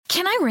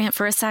Can I rant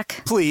for a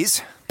sec?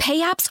 Please. Pay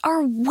apps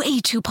are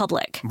way too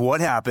public. What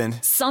happened?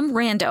 Some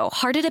rando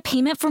hearted a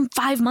payment from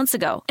 5 months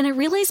ago, and I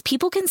realized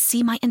people can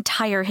see my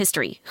entire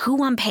history,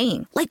 who I'm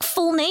paying, like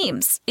full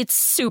names. It's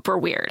super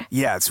weird.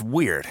 Yeah, it's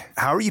weird.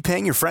 How are you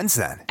paying your friends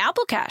then?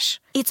 Apple Cash.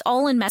 It's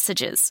all in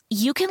messages.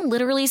 You can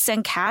literally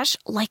send cash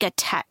like a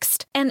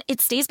text, and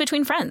it stays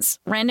between friends.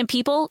 Random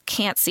people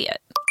can't see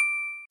it.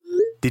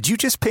 Did you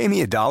just pay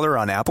me $1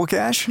 on Apple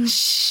Cash?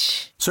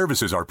 Shh.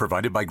 Services are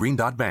provided by Green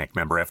Dot Bank.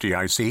 Member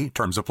FDIC.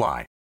 Terms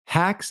apply.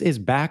 Hacks is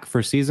back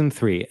for season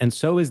 3, and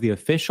so is the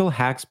official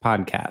Hacks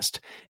podcast.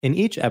 In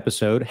each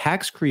episode,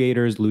 Hacks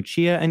creators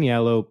Lucia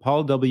Aniello,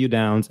 Paul W.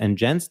 Downs, and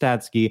Jen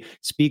Statsky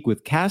speak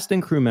with cast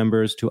and crew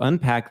members to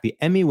unpack the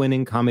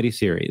Emmy-winning comedy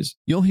series.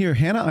 You'll hear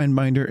Hannah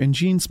Einbinder and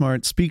Jean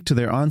Smart speak to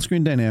their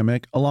on-screen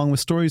dynamic, along with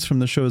stories from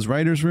the show's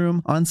writer's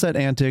room, on-set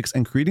antics,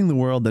 and creating the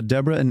world that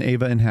Deborah and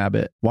Ava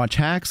inhabit. Watch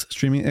Hacks,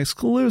 streaming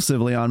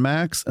exclusively on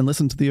Max, and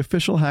listen to the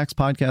official Hacks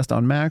podcast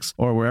on Max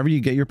or wherever you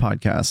get your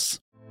podcasts.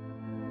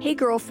 Hey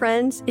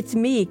girlfriends, it's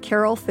me,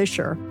 Carol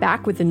Fisher,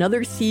 back with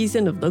another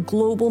season of the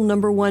global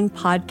 #1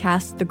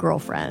 podcast, The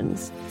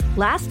Girlfriends.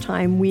 Last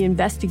time, we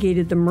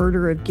investigated the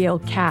murder of Gail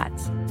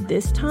Katz.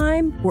 This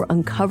time, we're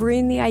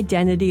uncovering the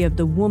identity of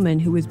the woman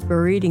who was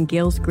buried in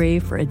Gail's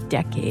grave for a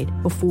decade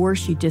before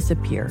she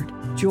disappeared.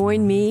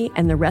 Join me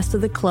and the rest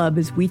of the club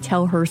as we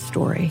tell her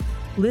story.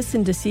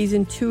 Listen to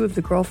Season 2 of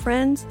The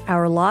Girlfriends,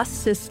 Our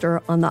Lost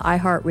Sister on the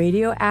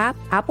iHeartRadio app,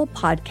 Apple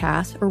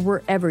Podcasts, or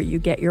wherever you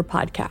get your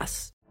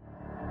podcasts.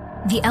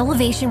 The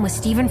Elevation with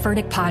Stephen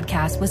Furtick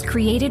podcast was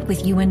created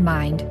with you in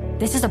mind.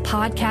 This is a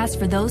podcast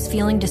for those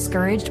feeling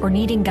discouraged or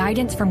needing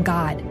guidance from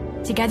God.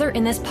 Together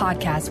in this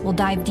podcast, we'll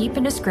dive deep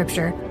into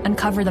scripture,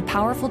 uncover the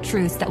powerful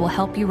truths that will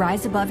help you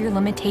rise above your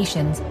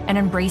limitations and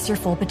embrace your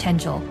full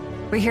potential.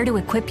 We're here to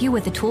equip you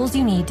with the tools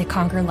you need to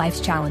conquer life's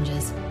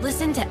challenges.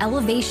 Listen to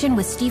Elevation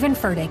with Stephen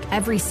Furtick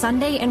every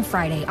Sunday and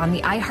Friday on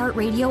the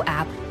iHeartRadio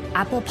app,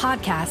 Apple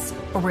Podcasts,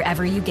 or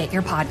wherever you get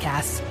your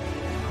podcasts.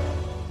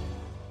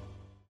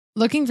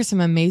 Looking for some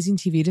amazing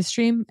TV to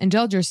stream?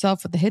 Indulge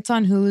yourself with the hits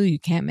on Hulu you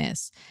can't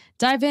miss.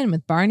 Dive in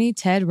with Barney,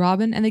 Ted,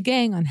 Robin, and the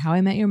gang on How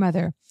I Met Your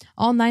Mother.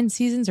 All 9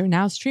 seasons are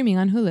now streaming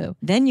on Hulu.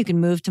 Then you can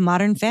move to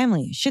Modern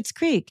Family, Schitt's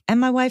Creek, and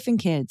My Wife and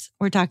Kids.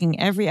 We're talking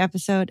every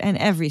episode and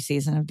every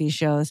season of these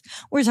shows.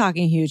 We're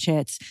talking huge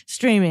hits,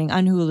 streaming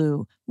on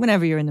Hulu,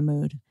 whenever you're in the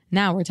mood.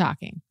 Now we're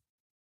talking.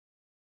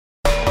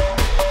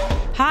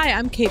 Hi,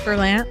 I'm Kate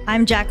Berlant.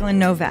 I'm Jacqueline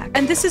Novak.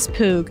 And this is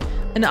Poog,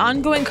 an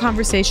ongoing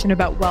conversation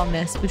about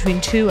wellness between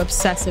 2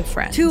 obsessive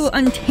friends. 2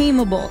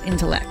 untamable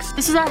intellects.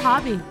 This is our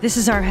hobby. This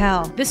is our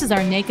hell. This is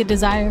our naked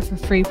desire for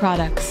free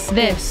products.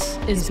 This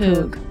is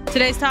Poog.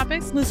 Today's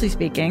topics? Loosely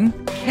speaking,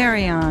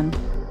 carry on,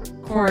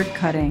 cord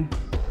cutting,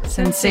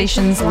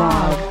 sensations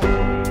log.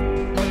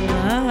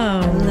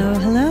 Hello. Hello,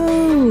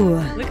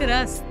 hello. Look at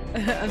us.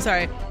 I'm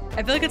sorry.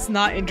 I feel like it's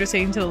not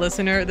interesting to the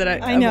listener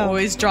that I'm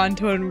always drawn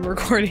to when we're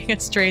recording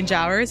at strange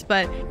hours,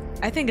 but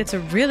I think it's a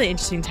really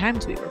interesting time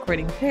to be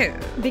recording too.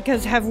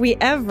 Because have we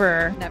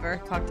ever... Never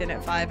clocked in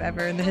at 5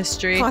 ever in the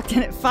history. Clocked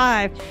in at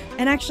 5.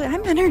 And actually,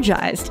 I'm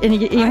energized. And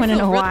you want to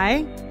know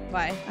why?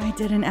 Why? I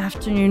did an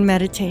afternoon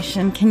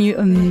meditation. Can you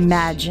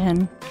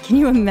imagine? Can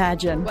you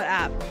imagine? What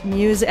app?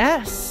 Muse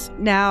S.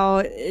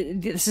 Now,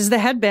 this is the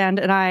headband,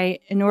 and I,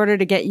 in order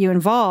to get you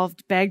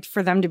involved, begged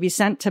for them to be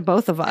sent to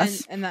both of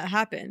us. And that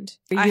happened.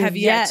 I have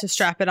yet to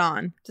strap it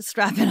on. To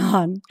strap it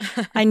on.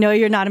 I know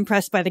you're not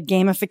impressed by the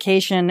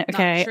gamification,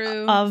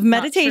 of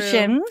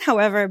meditation.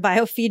 However,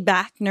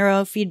 biofeedback,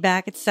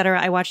 neurofeedback, etc.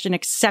 I watched an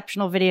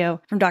exceptional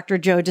video from Dr.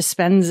 Joe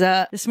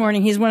Dispenza this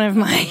morning. He's one of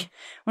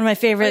my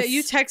favorites.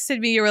 You texted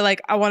me, you were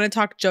like, I want to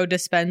talk Joe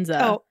Dispenza.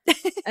 Oh.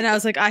 And I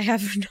was like, I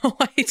have no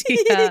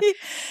idea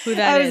who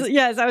that is.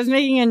 Yes, I was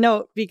making a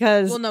note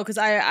because... Well, no, because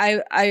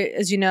I,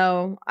 as you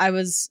know, I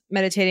was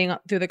meditating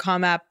through the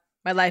Calm app.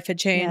 My life had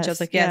changed. Yes, I was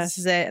like, yes, this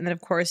is it. And then, of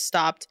course,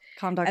 stopped.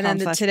 Calm.com.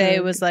 And then today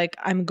was like,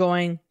 I'm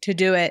going to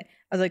do it.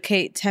 I was like,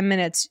 Kate, 10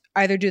 minutes,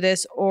 either do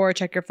this or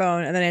check your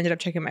phone. And then I ended up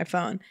checking my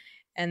phone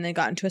and then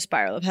got into a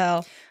spiral of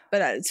hell.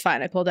 But it's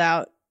fine. I pulled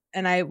out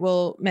and I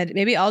will,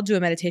 maybe I'll do a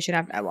meditation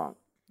after. I won't.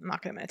 I'm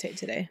not going to meditate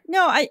today.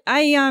 No,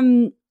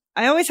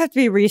 I always have to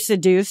be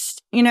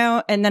reseduced,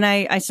 and then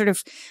I sort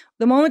of,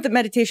 the moment that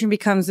meditation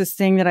becomes this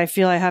thing that I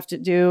feel I have to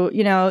do,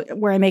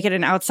 where I make it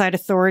an outside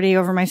authority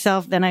over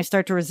myself, then I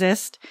start to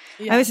resist.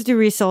 Yeah. I always have to be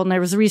resold, and I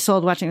was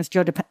resold watching this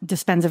Joe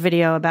Dispenza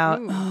video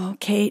about,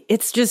 Kate,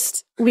 it's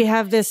just, we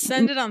have this.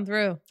 Send it on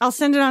through. I'll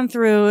send it on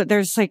through.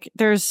 There's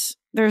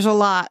a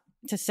lot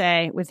to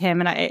say with him.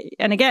 And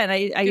I get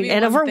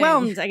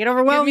overwhelmed. I get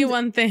overwhelmed. Give me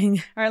one thing.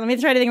 All right, let me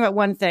try to think about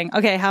one thing.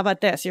 Okay, how about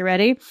this? You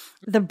ready?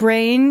 The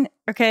brain,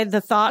 the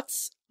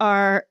thoughts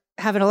have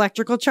an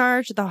electrical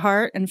charge. The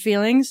heart and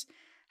feelings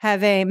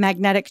have a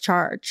magnetic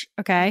charge.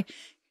 Okay.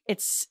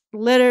 It's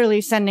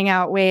literally sending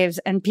out waves,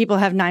 and people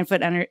have 9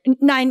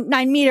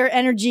 meter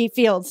energy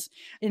fields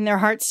in their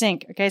heart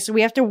sync. Okay. So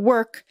we have to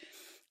work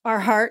our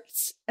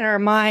hearts and our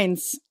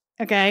minds.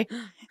 Okay.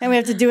 And we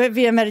have to do it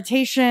via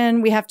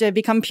meditation. We have to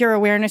become pure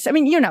awareness. I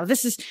mean,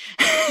 this is,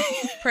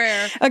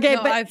 prayer. Okay,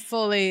 no, but I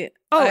fully.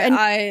 Oh, and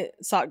I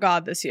sought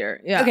God this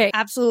year. Yeah. okay,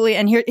 absolutely.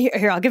 And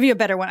here, I'll give you a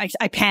better one.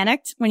 I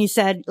panicked when you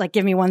said, like,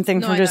 give me one thing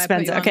No, from I know, I put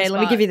Dispenza. you on Okay, the let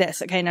me spot. give you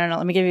this. Okay, no,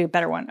 let me give you a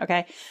better one.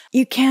 Okay,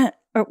 you can't.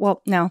 Or,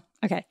 well, no.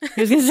 Okay,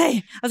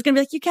 I was gonna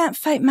be like, you can't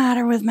fight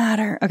matter with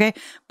matter. Okay,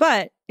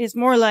 but it's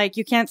more like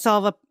you can't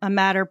solve a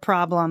matter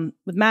problem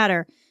with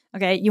matter.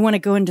 Okay, you want to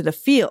go into the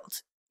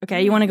field.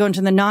 Okay, you want to go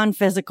into the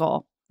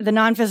non-physical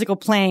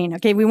plane.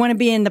 Okay, we want to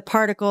be in the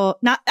particle.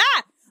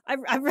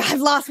 I've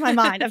lost my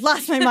mind.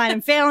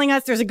 I'm failing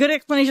us. There's a good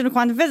explanation of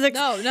quantum physics.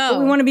 No. But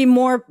we want to be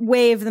more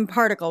wave than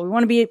particle. We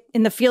want to be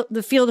in the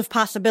field of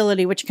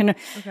possibility, which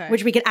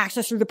we can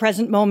access through the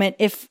present moment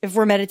if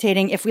we're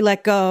meditating, if we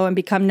let go and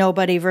become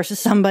nobody versus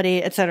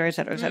somebody, et cetera, et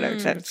cetera, et cetera, et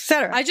cetera, et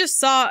cetera.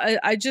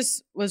 I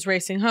just was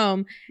racing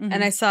home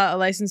and I saw a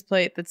license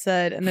plate that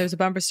said, and there was a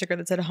bumper sticker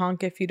that said,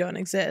 honk if you don't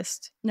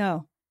exist.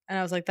 No. And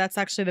I was like, that's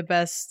actually the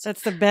best.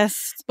 That's the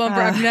best bumper.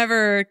 I've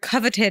never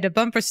coveted a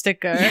bumper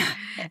sticker.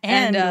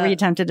 And we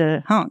attempted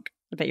to honk.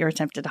 I bet you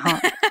attempted to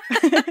honk.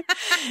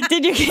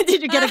 Did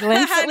you get a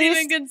glimpse? I hadn't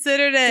even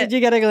considered it. Did you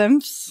get a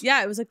glimpse?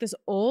 Yeah, it was like this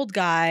old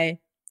guy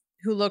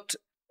who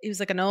he was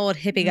like an old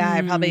hippie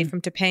guy, probably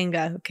from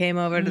Topanga, who came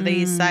over to the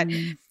east side.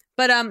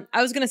 But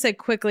I was going to say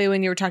quickly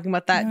when you were talking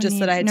about that,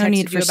 that I had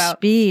texted you about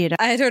speed.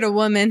 I had heard a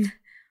woman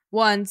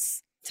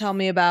once tell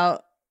me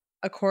about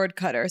a cord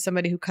cutter,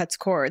 somebody who cuts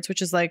cords,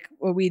 which is like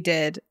what we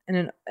did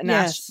in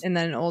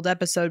an old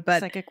episode.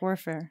 But psychic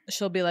warfare.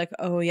 She'll be like,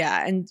 oh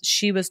yeah. And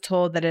she was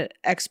told that an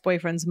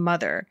ex-boyfriend's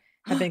mother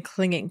had been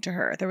clinging to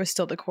her. There was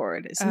still the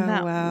cord. Isn't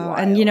that wild?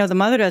 And the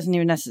mother doesn't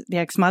even the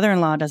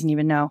ex-mother-in-law doesn't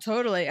even know.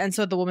 Totally. And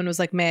so the woman was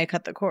like, may I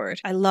cut the cord?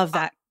 I love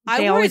that.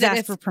 I they always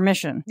ask for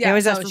permission. Yeah, they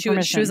always ask for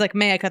permission. She was like,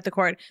 may I cut the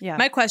cord? Yeah.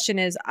 My question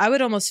is, I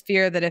would almost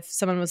fear that if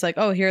someone was like,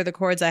 oh, here are the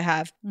cords I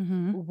have,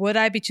 would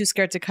I be too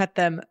scared to cut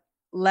them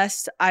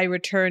lest I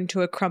return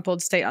to a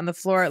crumpled state on the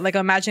floor? Like,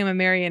 imagine I'm a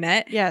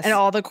marionette and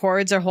all the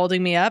cords are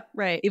holding me up,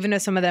 right? Even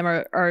if some of them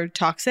are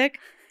toxic.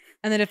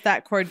 And then if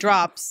that cord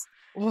drops,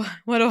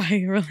 what do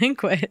I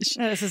relinquish?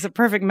 This is a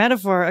perfect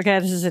metaphor. Okay,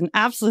 this is an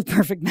absolute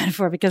perfect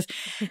metaphor because,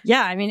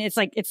 I mean, it's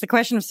the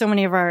question of so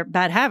many of our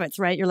bad habits,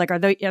 right? You're like, are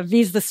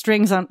these the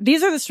strings on?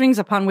 These are the strings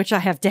upon which I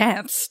have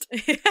danced.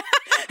 Yeah,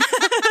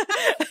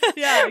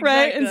 exactly.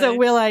 Right. And so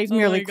will I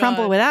merely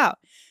crumple without?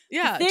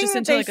 Yeah, just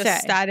into like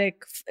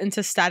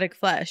static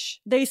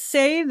flesh. They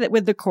say that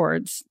with the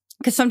cords,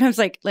 because sometimes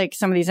like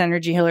some of these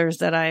energy healers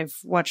that I've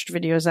watched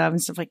videos of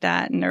and stuff like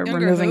that, and they're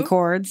removing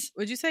cords.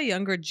 Would you say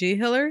younger G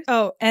healers?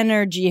 Oh,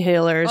 energy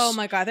healers. Oh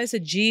my God, I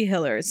said G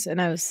healers,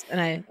 and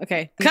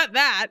okay, cut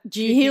that.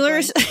 G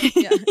healers.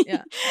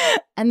 Yeah.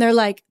 And they're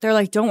like,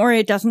 don't worry,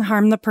 it doesn't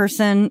harm the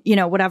person,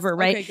 whatever,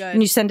 right? Okay, good.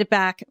 And you send it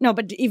back. No,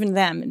 but even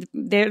them,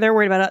 they're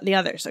worried about the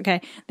others.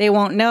 Okay, they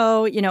won't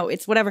know.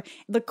 It's whatever.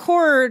 The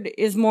cord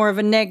is more of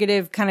a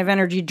negative kind of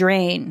energy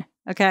drain.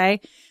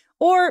 Okay.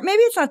 Or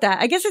maybe it's not that.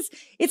 I guess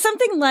it's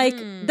something like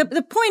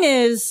the point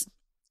is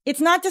it's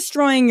not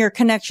destroying your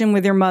connection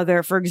with your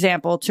mother, for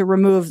example, to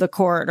remove the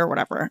cord or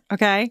whatever.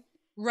 Okay.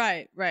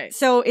 Right.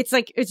 So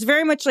it's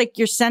very much like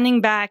you're sending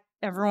back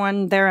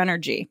everyone their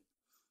energy.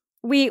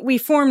 We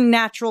form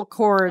natural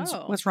cords.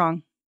 Oh. What's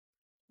wrong?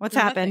 What's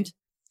happened?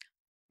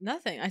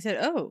 Nothing. I said,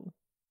 oh.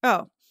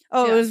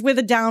 It was with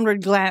a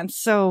downward glance.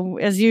 So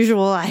as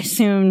usual, I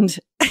assumed.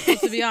 Well,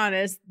 to be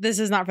honest, this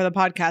is not for the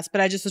podcast,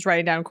 but I just was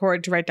writing down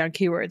cord to write down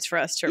keywords for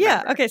us to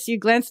remember. Yeah. Okay. So you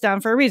glanced down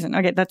for a reason.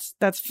 Okay.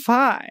 That's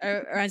fine.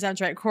 I ran down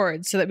to write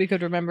chords so that we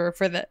could remember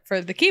for the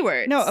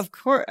keywords. No, of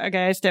course.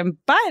 Okay. I stand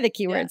by the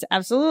keywords. Yeah.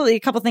 Absolutely. A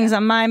couple things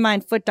on my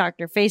mind. Foot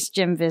doctor, face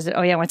gym visit.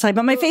 Oh yeah. I want to tell you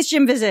about my face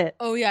gym visit.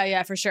 Oh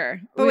yeah, for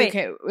sure. But wait,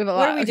 okay, we have a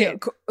lot. What do we do?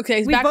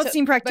 Okay. We've both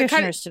seen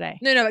practitioners today.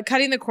 No, but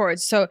cutting the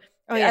cords. So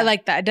I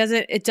like that.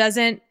 It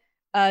doesn't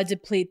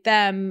deplete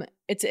them.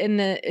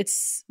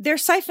 They're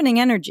siphoning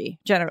energy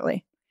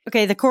generally.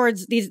 Okay, the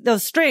cords,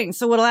 those strings.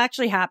 So what'll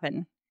actually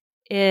happen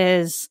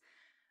is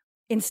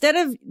instead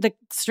of the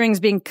strings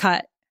being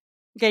cut,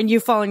 and you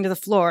falling to the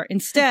floor,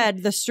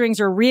 instead the strings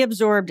are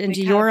reabsorbed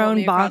into your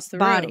own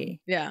body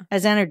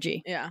as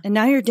energy. Yeah. And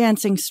now you're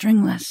dancing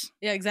stringless.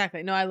 Yeah,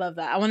 exactly. No, I love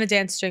that. I want to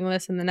dance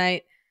stringless in the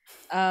night.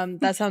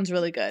 That sounds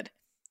really good.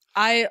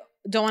 I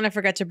don't want to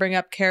forget to bring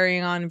up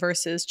carrying on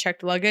versus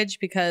checked luggage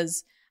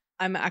because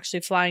I'm actually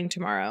flying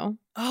tomorrow.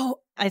 Oh,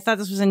 I thought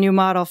this was a new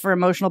model for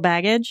emotional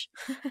baggage.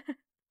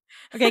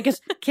 Okay,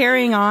 because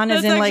carrying on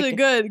is in like actually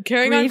good.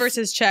 Carrying on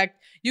versus checked.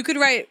 You could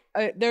write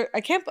there.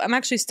 I'm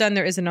actually stunned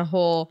there isn't a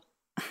whole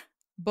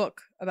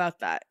book about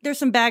that. There's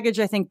some baggage,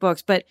 I think,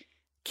 books, but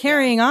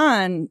carrying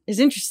on is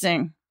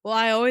interesting. Well,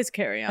 I always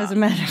carry on as a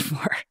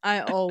metaphor.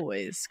 I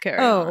always carry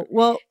on. Oh,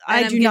 well,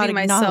 I do not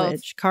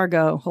acknowledge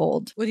cargo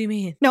hold. What do you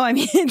mean? No, I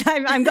mean,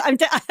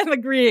 I'm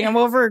agreeing. I'm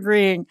over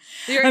agreeing.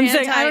 I'm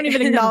saying I don't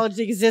even acknowledge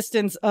the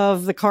existence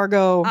of the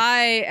cargo.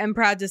 I am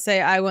proud to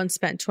say I once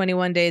spent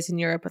 21 days in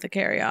Europe with a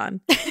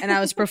carry-on and I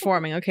was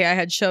performing. Okay. I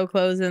had show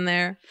clothes in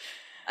there.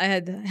 I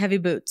had heavy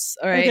boots.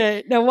 All right.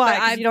 Okay. Now why?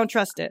 Because you don't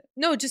trust it.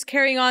 No, just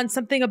carrying on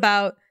something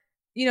about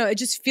it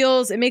just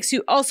feels, it makes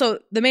you, also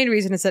the main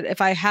reason is that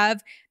if I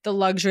have the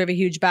luxury of a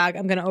huge bag,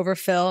 I'm going to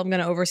overfill, I'm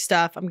going to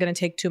overstuff, I'm going to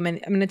take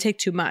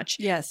too much.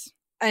 Yes.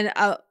 And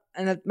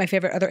my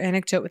favorite other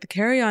anecdote with the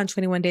carry-on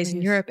 21 days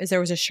in Europe is there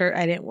was a shirt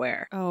I didn't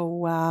wear. Oh,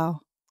 wow.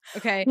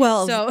 Okay.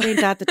 Well, so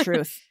ain't that the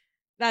truth?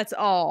 That's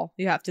all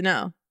you have to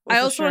know. What's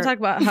I also want to talk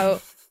about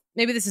how,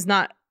 maybe this is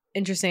not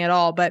interesting at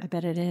all, but I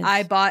bet it is.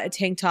 I bought a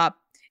tank top.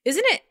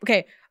 Isn't it?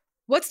 Okay.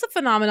 What's the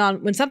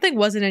phenomenon when something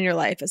wasn't in your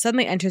life, it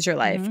suddenly enters your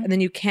life and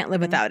then you can't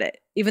live without it,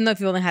 even though if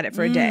you only had it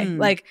for a day?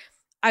 Like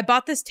I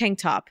bought this tank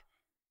top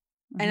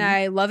and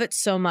I love it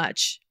so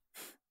much.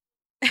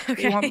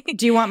 Okay.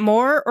 Do you want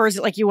more, or is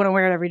it like you want to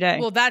wear it every day?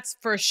 Well, that's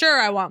for sure.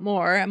 I want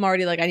more. I'm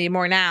already like, I need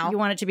more now. You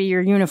want it to be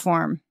your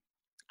uniform.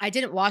 I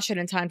didn't wash it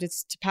in time to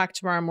pack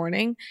tomorrow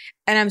morning.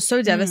 And I'm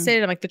so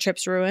devastated. I'm like, the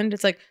trip's ruined.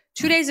 It's like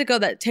 2 days ago,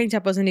 that tank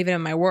top wasn't even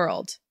in my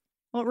world.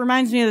 Well, it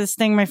reminds me of this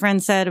thing my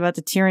friend said about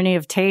the tyranny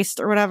of taste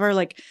or whatever.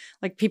 Like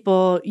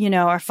people,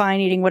 are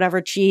fine eating whatever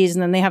cheese,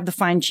 and then they have the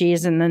fine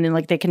cheese, and then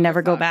like they can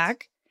never go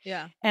back.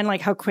 Yeah. And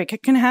like how quick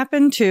it can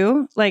happen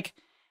too. Like,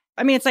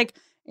 I mean,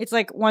 it's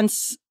like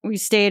once we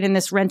stayed in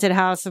this rented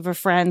house of a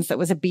friend's that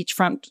was a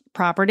beachfront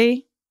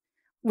property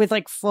with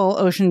like full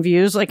ocean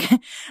views.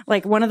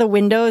 Like one of the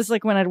windows,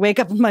 like when I'd wake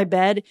up in my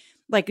bed,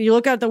 like you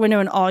look out the window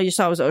and all you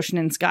saw was ocean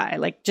and sky.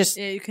 Like just,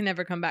 yeah, you can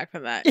never come back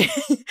from that.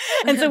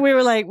 And so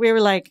we're like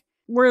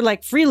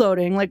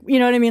freeloading, like, you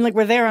know what I mean? Like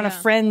we're there on a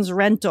friend's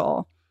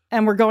rental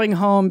and we're going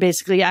home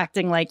basically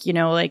acting like,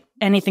 like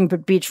anything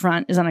but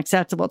beachfront is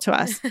unacceptable to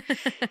us.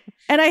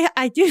 And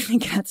I do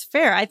think that's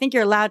fair. I think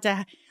you're allowed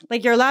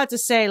to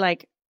say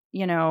like,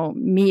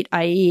 meat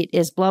I eat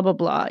is blah, blah,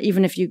 blah.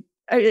 Even if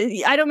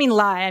I don't mean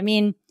lie. I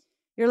mean,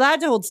 you're allowed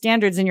to hold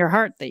standards in your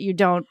heart that you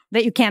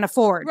can't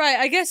afford. Right.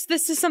 I guess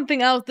this is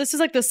something else. This is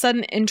like the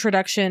sudden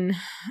introduction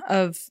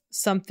of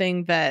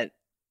something that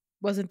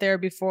wasn't there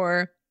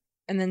before.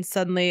 And then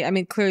suddenly, I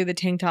mean, clearly the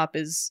tank top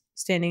is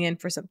standing in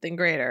for something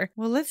greater.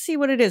 Well, let's see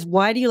what it is.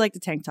 Why do you like the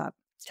tank top?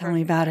 Tell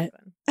me about it.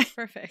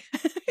 Perfect.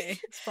 Okay.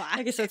 It's black.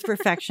 I guess so. It's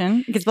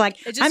perfection. It's black.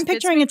 I'm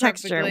picturing a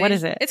texture. Perfectly. What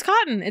is it? It's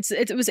cotton.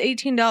 It was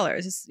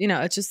 $18.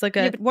 It's just like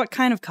but what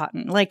kind of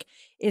cotton? Like,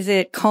 is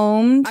it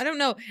combed? I don't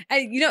know.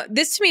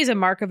 This to me is a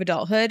mark of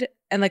adulthood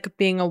and like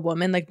being a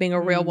woman, like being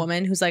a real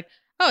woman who's like,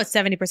 oh, it's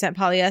 70%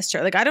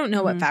 polyester. Like, I don't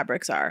know what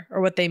fabrics are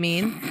or what they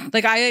mean.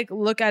 Like, I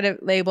look at a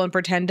label and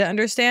pretend to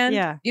understand.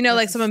 Yeah.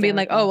 Like someone being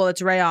like, oh, well,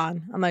 it's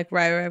rayon. I'm like,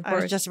 right, of course.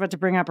 I was just about to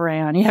bring up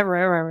rayon. Yeah,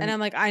 right. And I'm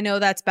like, I know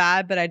that's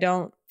bad, but I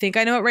don't think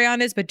I know what rayon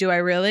is, but do I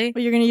really?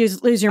 Well, you're going to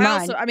lose your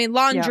mind.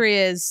 Laundry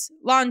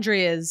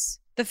is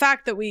the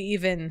fact that we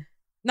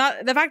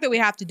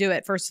have to do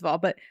it, first of all,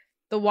 but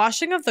the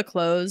washing of the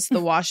clothes, the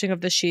washing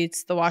of the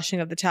sheets, the washing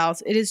of the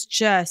towels, it is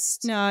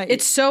just,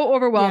 it's so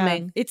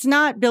overwhelming. Yeah. It's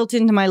not built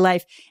into my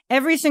life.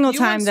 Every single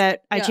time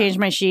that I change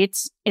my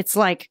sheets, it's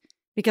like,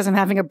 because I'm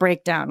having a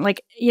breakdown.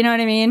 Like, you know what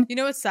I mean? You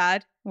know what's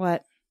sad?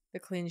 What? The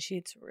clean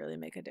sheets really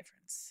make a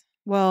difference.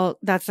 Well,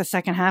 that's the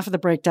second half of the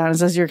breakdown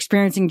is as you're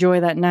experiencing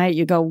joy that night,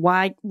 you go,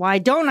 why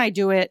don't I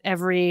do it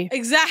every...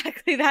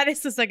 Exactly. That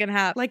is the second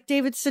half. Like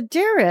David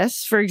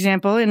Sedaris, for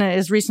example, in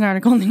his recent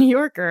article in The New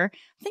Yorker,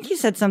 I think he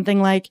said something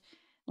like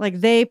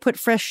they put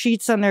fresh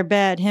sheets on their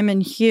bed, him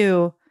and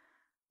Hugh,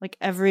 like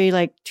every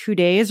 2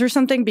 days or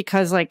something,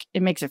 because like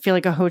it makes it feel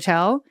like a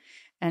hotel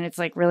and it's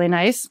like really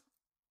nice.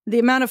 The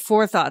amount of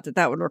forethought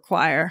that would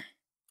require.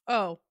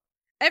 Oh,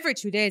 every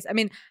 2 days. I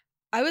mean,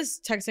 I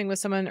was texting with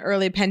someone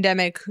early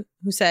pandemic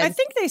who said, I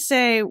think they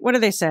say, what do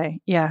they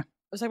say? Yeah. I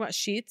was talking about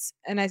sheets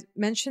and I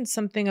mentioned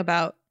something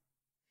about,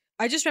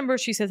 I just remember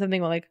she said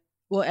something like,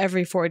 well,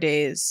 every 4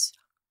 days.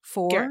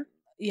 4?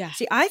 Yeah.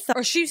 See, I thought,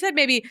 or she said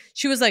maybe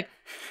she was like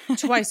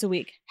twice a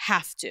week,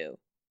 have to,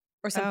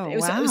 or something. Oh,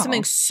 it was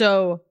something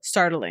so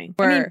startling.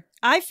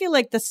 I feel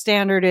like the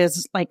standard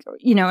is like,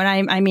 and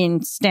I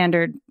mean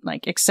standard,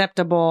 like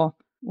acceptable,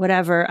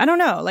 whatever. I don't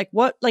know. Like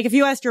what, like if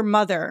you asked your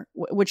mother,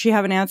 would she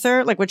have an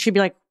answer? Like would she be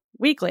like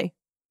weekly?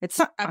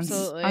 It's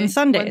absolutely on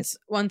Sundays,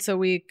 once a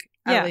week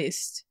at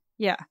least.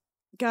 Yeah.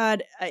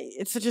 God,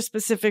 it's such a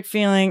specific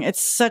feeling.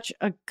 It's such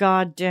a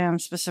goddamn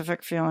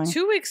specific feeling.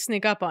 2 weeks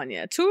sneak up on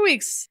you. 2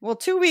 weeks. Well,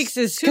 2 weeks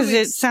is because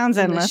it sounds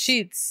endless. The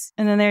sheets.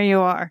 And then there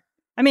you are.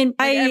 I mean,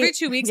 every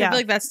 2 weeks, I feel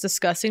like that's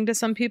disgusting to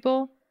some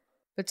people.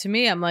 But to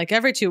me, I'm like,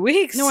 every 2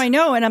 weeks. No, I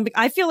know. And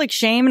I feel like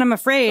shame and I'm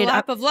afraid. The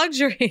lap of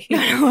luxury.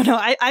 No.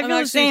 I feel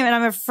the same and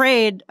I'm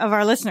afraid of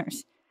our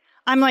listeners.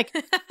 I'm like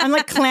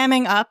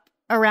clamming up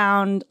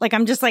around, like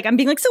I'm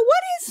being like, so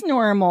what is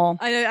normal?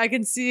 I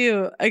can see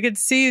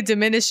you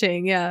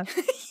diminishing. Yeah.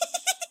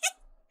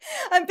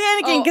 I'm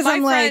panicking because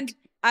I'm like,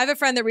 I have a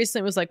friend that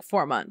recently was like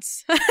 4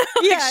 months.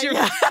 She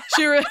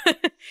really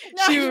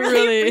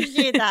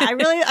appreciate that.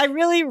 I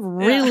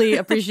really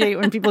appreciate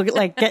when people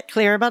get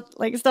clear about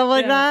like stuff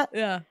like that.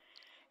 Yeah.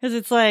 Because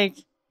it's like,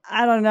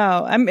 I don't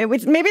know.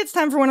 Maybe it's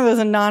time for one of those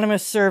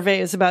anonymous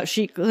surveys about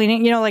sheet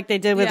cleaning, like they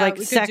did with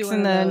sex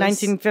in the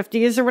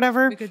 1950s or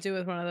whatever. We could do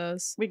with one of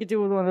those. We could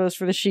do with one of those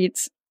for the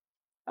sheets.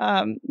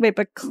 Wait,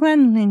 but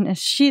cleanliness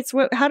sheets.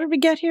 How did we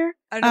get here?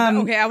 I don't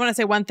know, okay, I want to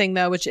say one thing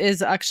though, which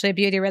is actually a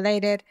beauty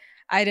related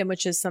item,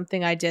 which is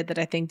something I did that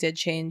I think did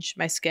change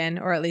my skin,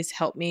 or at least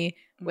help me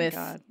with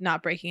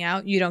not breaking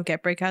out. You don't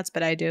get breakouts,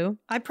 but I do.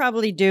 I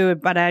probably do,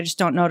 but I just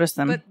don't notice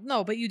them.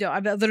 But you don't.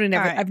 I've literally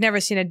never. Right. I've never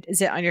seen a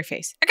zit on your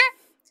face. Okay,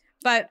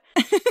 but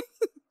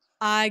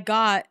I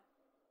got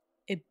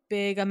a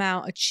big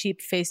amount of cheap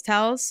face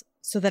towels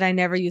so that I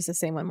never use the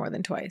same one more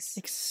than twice.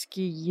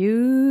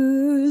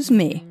 Excuse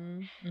me.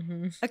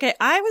 Mm-hmm. Okay,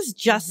 I was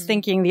just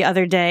thinking the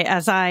other day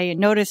as I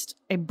noticed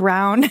a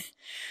brown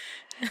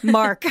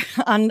mark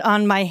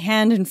on my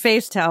hand and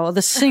face towel,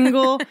 the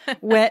single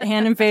wet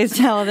hand and face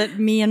towel that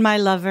me and my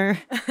lover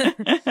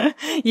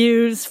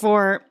use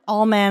for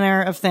all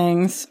manner of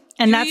things.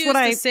 And that's what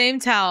the same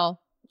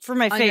towel for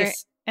my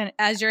face and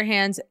as your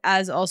hands,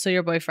 as also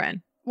your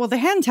boyfriend. Well, the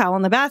hand towel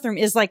in the bathroom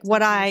is like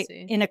what I,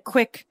 in a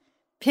quick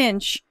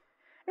pinch,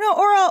 or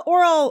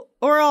I'll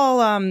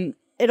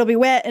it'll be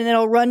wet and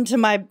it'll run to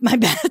my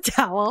bath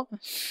towel.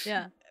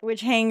 Yeah.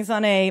 Which hangs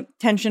on a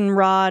tension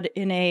rod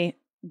in a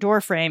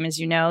door frame, as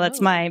you know. That's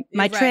my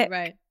trick.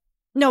 Right.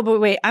 No, but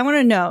wait, I want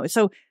to know.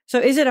 So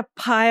is it a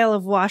pile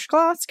of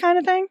washcloths kind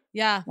of thing?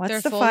 Yeah.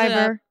 What's the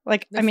fiber?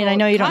 Like, I mean, I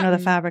know you don't know the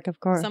fabric, of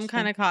course. Some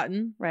kind of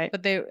cotton. Right.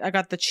 But I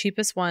got the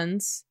cheapest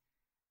ones.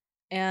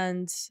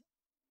 And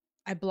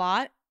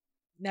I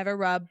never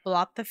rub,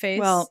 blot the face.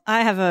 Well,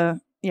 I have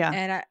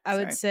And I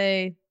would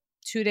say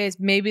 2 days,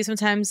 maybe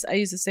sometimes I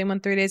use the same one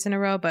 3 days in a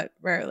row, but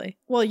rarely.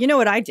 Well, you know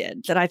what I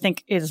did that I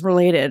think is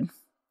related?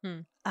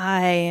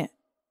 I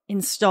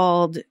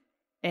installed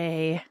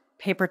a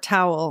paper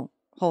towel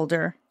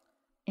holder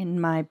in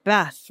my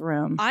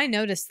bathroom. I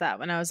noticed that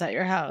when I was at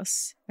your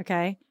house.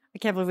 Okay. I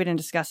can't believe we didn't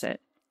discuss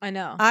it. I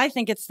know. I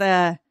think it's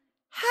the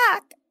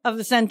hack of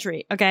the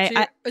century. Okay.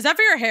 So is that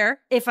for your hair?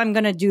 If I'm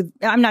going to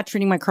I'm not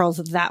treating my curls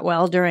that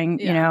well during,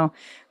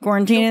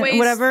 quarantine and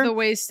whatever. The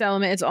waist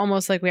element, it's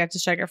almost like we have to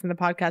strike it from the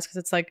podcast because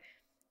it's like,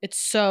 it's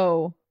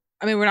so,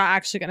 I mean, we're not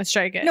actually going to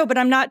strike it. No, but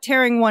I'm not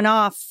tearing one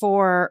off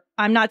for,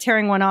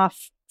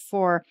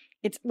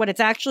 it's what it's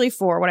actually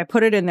for. What I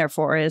put it in there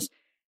for is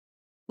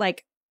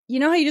like, you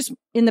know how you just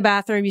in the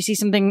bathroom, you see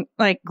something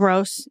like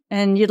gross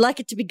and you'd like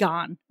it to be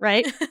gone,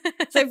 right?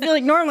 So I feel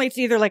like normally it's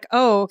either like,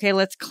 oh, okay,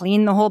 let's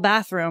clean the whole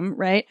bathroom,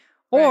 right?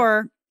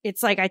 Or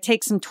it's like I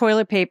take some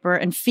toilet paper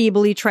and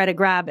feebly try to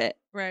grab it.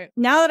 Right.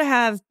 Now that I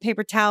have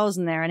paper towels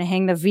in there and I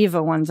hang the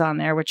Viva ones on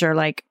there, which are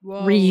like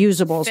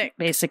reusables,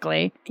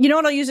 basically. You know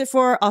what I'll use it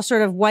for? I'll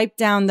sort of wipe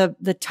down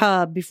the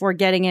tub before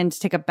getting in to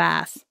take a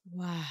bath.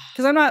 Wow.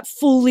 Because I'm not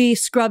fully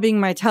scrubbing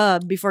my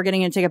tub before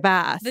getting in to take a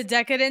bath. The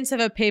decadence of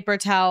a paper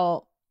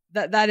towel,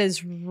 that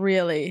is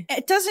really...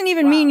 It doesn't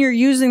even mean you're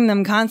using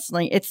them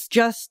constantly. It's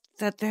just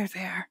that they're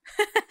there.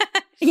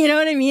 You know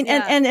what I mean?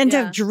 Yeah, and to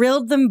have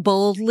drilled them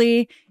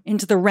boldly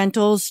into the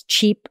rental's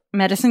cheap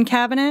medicine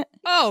cabinet.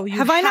 Oh,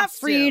 have I not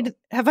freed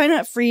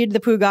the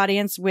Poog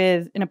audience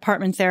with an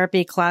apartment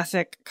therapy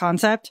classic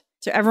concept?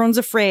 So everyone's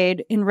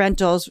afraid in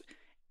rentals.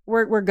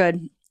 We're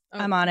good. Oh,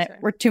 I'm on it. sorry.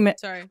 We're 2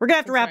 minutes. Sorry. We're gonna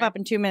have to wrap up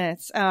in 2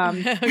 minutes.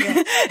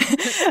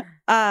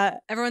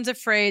 Everyone's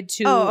afraid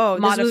to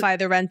modify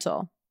the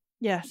rental.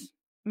 Yes.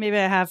 Maybe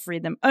I have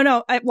freed them. Oh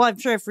no! I'm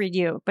sure I freed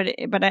you, but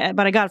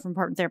I got it from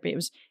apartment therapy.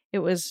 It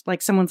was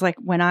like someone's like,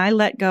 when I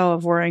let go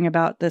of worrying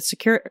about the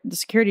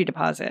security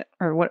deposit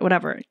or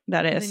whatever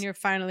that is, then you're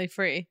finally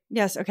free.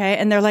 Yes, okay.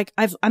 And they're like,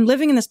 I'm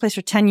living in this place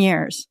for 10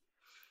 years.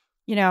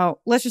 You know,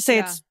 let's just say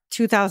it's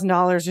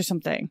 $2,000 or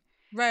something.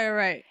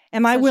 Right.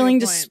 Am I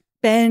willing to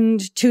spend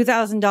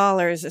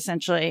 $2,000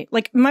 essentially?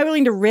 Like, am I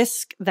willing to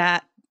risk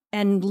that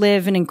and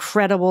live an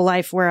incredible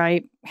life where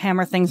I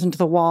hammer things into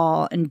the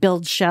wall and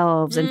build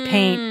shelves and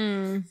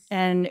paint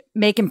and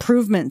make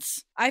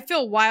improvements? I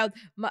feel wild.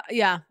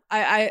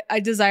 I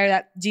desire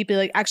that deeply.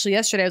 Like, actually,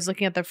 yesterday I was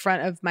looking at the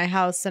front of my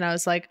house and I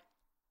was like,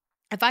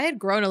 if I had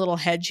grown a little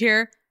hedge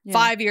here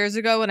 5 years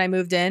ago when I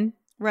moved in,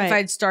 if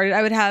I'd started,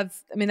 I would have,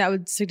 that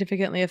would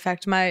significantly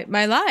affect my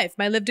life,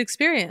 my lived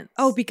experience.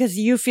 Oh, because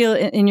you feel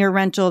in your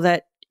rental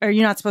that, are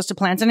you not supposed to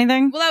plant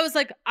anything? Well, I was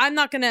like, I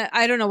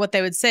don't know what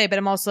they would say, but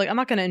I'm also like, I'm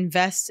not going to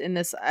invest in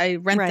this. I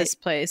rent this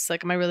place.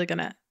 Like, am I really going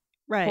to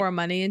pour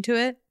money into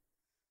it?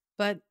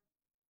 But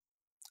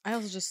I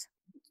also just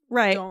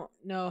don't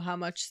know how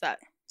much that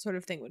sort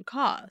of thing would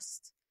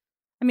cost.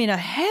 I mean, a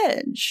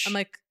hedge.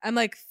 I'm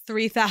like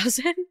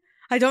 3,000.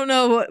 I don't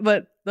know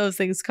what those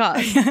things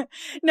cost.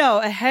 No,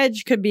 a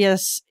hedge could be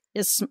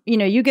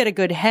you get a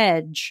good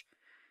hedge.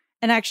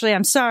 And actually,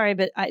 I'm sorry,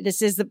 but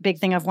this is the big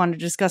thing I've wanted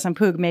to discuss on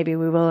Poog. Maybe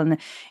we will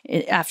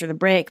after the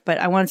break. But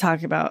I want to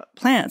talk about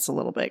plants a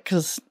little bit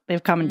because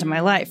they've come into my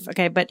life.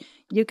 Okay, but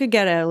you could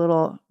get a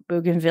little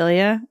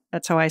bougainvillea.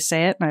 That's how I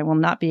say it. And I will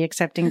not be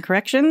accepting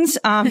corrections.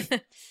 And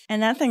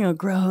that thing will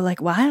grow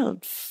like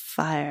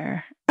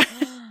wildfire.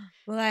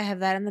 Well, I have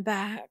that in the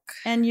back.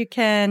 And you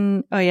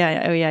can. Oh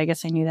yeah. I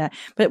guess I knew that.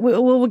 But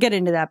we'll get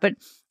into that. But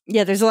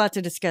yeah, there's a lot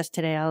to discuss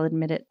today. I'll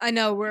admit it. I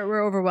know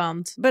we're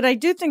overwhelmed, but I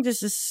do think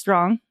this is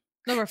strong.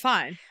 No, we're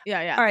fine.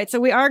 Yeah. All right, so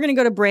we are going to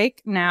go to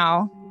break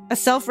now. A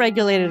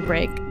self-regulated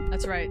break. That's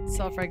That's right.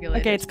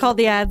 Self-regulated. Okay, it's called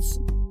The Ads.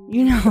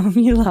 You know them.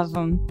 You love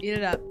them. Eat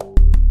it up.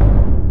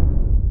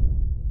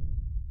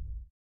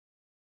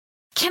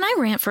 Can I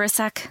rant for a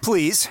sec?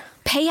 Please.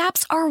 Pay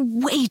apps are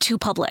way too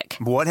public.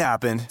 What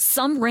happened?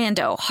 Some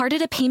rando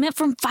hearted a payment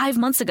from 5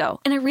 months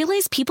ago, and I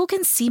realized people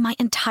can see my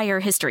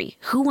entire history,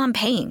 who I'm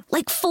paying,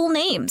 like full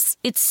names.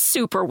 It's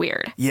super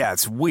weird. Yeah,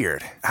 it's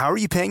weird. How are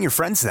you paying your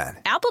friends then?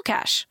 Apple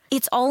Cash.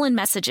 It's all in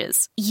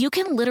messages. You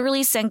can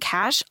literally send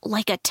cash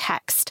like a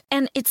text,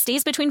 and it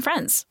stays between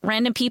friends.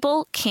 Random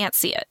people can't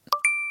see it.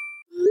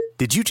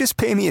 Did you just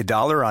pay me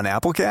 $1 on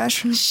Apple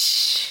Cash?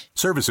 Shh.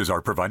 Services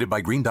are provided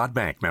by Green Dot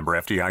Bank, member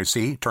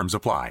FDIC. Terms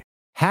apply.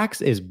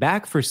 Hacks is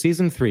back for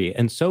season 3,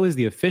 and so is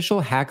the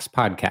official Hacks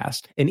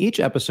podcast. In each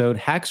episode,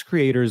 Hacks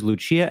creators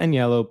Lucia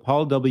Aniello,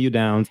 Paul W.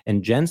 Downs,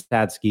 and Jen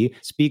Statsky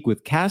speak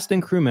with cast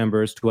and crew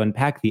members to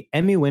unpack the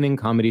Emmy-winning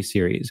comedy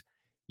series.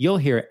 You'll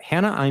hear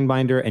Hannah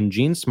Einbinder and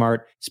Jean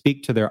Smart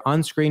speak to their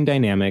on-screen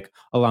dynamic,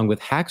 along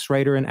with Hacks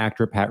writer and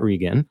actor Pat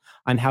Regan,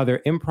 on how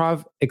their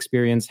improv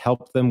experience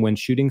helped them when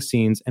shooting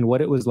scenes and what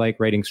it was like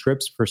writing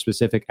scripts for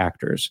specific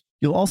actors.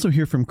 You'll also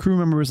hear from crew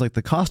members like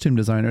the costume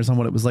designers on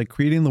what it was like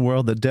creating the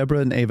world that Deborah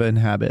and Ava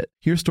inhabit.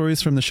 Hear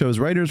stories from the show's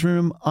writer's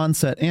room,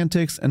 on-set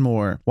antics, and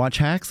more. Watch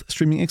Hacks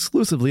streaming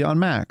exclusively on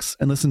Max,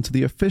 and listen to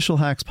the official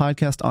Hacks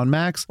podcast on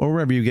Max or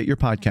wherever you get your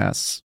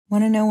podcasts.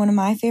 Want to know one of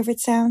my favorite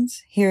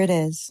sounds? Here it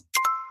is.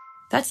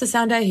 That's the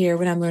sound I hear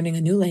when I'm learning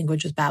a new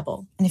language with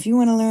Babbel. And if you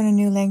want to learn a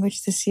new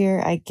language this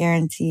year, I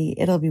guarantee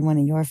it'll be one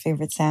of your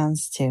favorite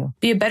sounds too.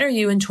 Be a better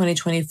you in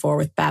 2024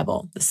 with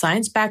Babbel, the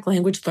science-backed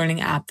language learning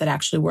app that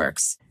actually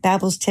works.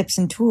 Babbel's tips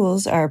and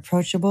tools are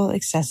approachable,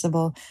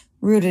 accessible,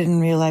 rooted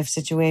in real-life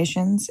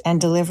situations, and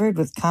delivered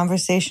with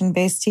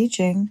conversation-based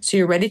teaching. So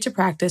you're ready to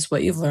practice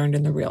what you've learned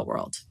in the real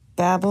world.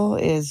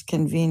 Babbel is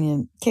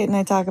convenient. Kate and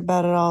I talk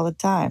about it all the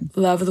time.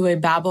 Love the way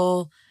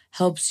Babbel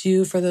helps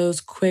you for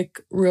those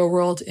quick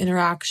real-world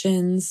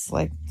interactions.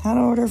 Like how to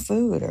order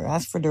food or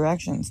ask for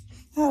directions.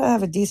 How to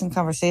have a decent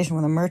conversation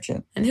with a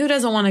merchant. And who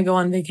doesn't want to go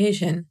on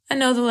vacation and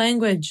know the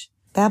language?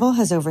 Babbel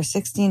has over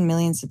 16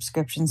 million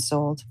subscriptions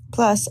sold.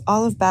 Plus,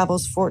 all of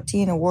Babbel's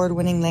 14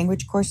 award-winning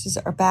language courses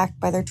are backed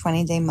by their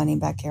 20-day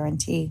money-back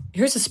guarantee.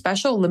 Here's a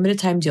special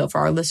limited-time deal for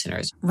our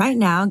listeners. Right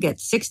now, get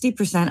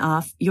 60%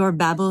 off your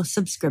Babbel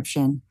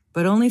subscription,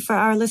 but only for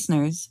our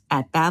listeners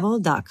at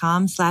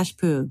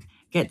babbel.com/poog.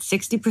 Get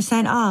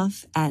 60%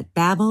 off at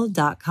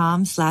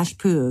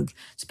babbel.com/poog.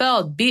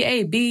 Spelled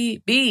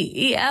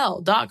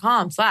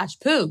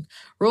BABBEL.com/poog.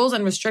 Rules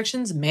and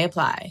restrictions may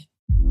apply.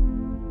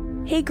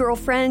 Hey,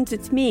 girlfriends,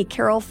 it's me,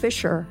 Carol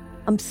Fisher.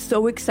 I'm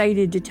so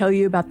excited to tell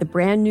you about the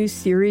brand new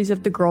series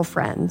of The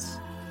Girlfriends.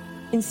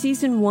 In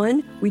season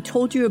 1, we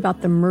told you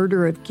about the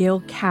murder of Gail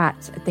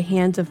Katz at the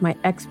hands of my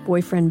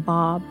ex-boyfriend,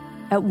 Bob.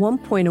 At one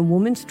point, a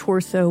woman's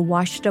torso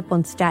washed up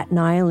on Staten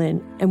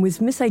Island and was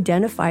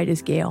misidentified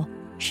as Gail.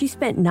 She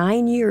spent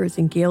 9 years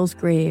in Gail's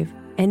grave,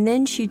 and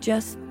then she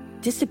just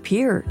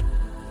disappeared.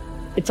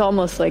 It's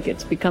almost like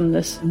it's become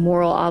this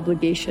moral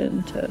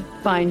obligation to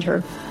find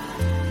her.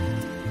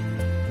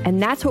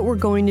 And that's what we're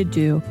going to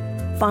do.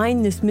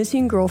 Find this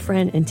missing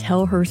girlfriend and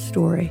tell her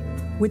story.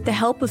 With the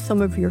help of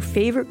some of your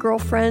favorite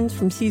girlfriends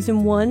from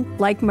season 1,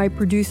 like my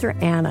producer,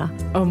 Anna.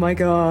 Oh my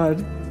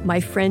God.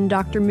 My friend,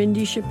 Dr.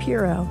 Mindy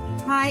Shapiro.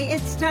 Hi,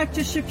 it's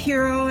Dr.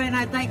 Shapiro, and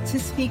I'd like to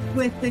speak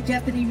with the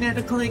deputy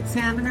medical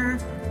examiner.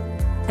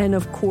 And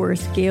of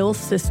course, Gail's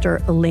sister,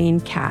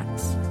 Elaine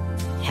Katz.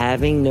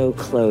 Having no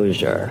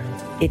closure,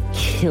 it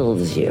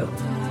kills you.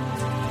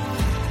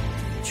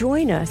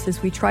 Join us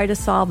as we try to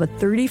solve a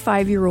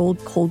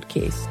 35-year-old cold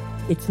case.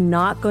 It's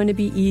not going to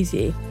be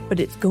easy,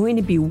 but it's going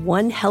to be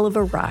one hell of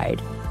a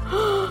ride.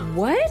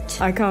 What?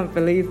 I can't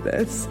believe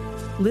this.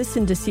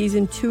 Listen to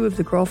season 2 of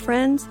The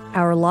Girlfriends,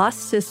 Our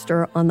Lost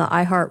Sister on the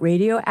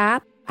iHeartRadio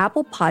app,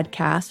 Apple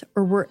Podcasts,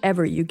 or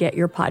wherever you get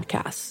your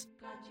podcasts.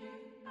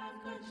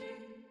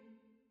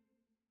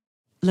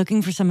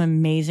 Looking for some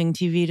amazing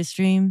TV to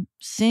stream?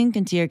 Sink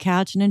into your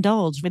couch and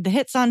indulge with the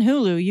hits on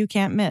Hulu you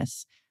can't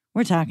miss.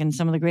 We're talking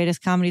some of the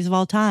greatest comedies of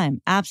all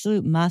time,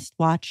 absolute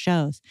must-watch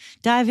shows.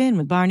 Dive in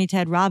with Barney,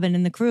 Ted, Robin,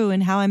 and the crew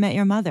in How I Met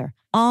Your Mother.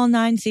 All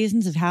 9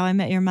 seasons of How I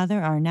Met Your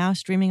Mother are now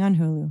streaming on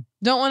Hulu.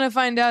 Don't want to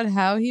find out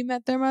how he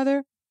met their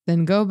mother?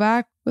 Then go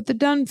back with the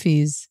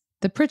Dunphys,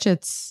 the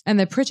Pritchetts, and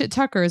the Pritchett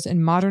Tuckers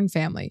in Modern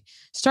Family.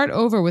 Start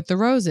over with the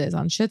Roses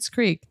on Schitt's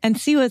Creek. And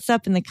see what's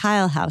up in the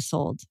Kyle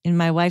household in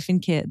My Wife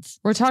and Kids.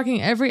 We're talking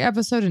every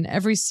episode and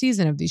every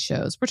season of these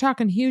shows. We're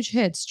talking huge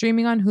hits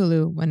streaming on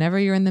Hulu whenever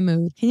you're in the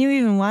mood. Can you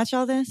even watch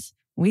all this?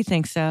 We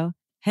think so.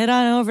 Head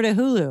on over to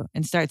Hulu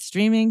and start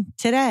streaming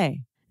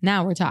today.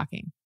 Now we're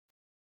talking.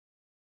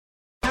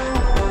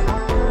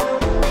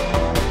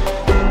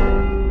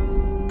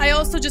 I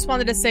also just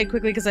wanted to say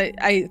quickly, because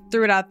I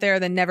threw it out there,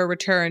 then never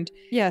returned.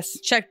 Yes.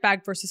 Check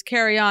bag versus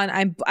carry on.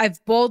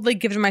 I've boldly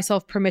given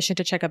myself permission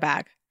to check a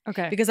bag.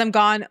 Okay. Because I'm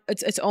gone.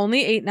 It's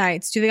only 8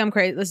 nights. Do you think I'm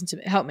crazy? Listen to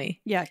me. Help me.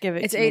 Yeah, give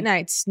it. It's to 8 me.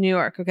 nights, New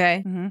York.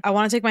 Okay. Mhm. I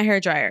want to take my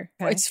hair dryer.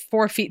 Okay. It's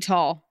 4 feet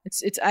tall.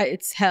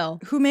 It's hell.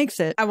 Who makes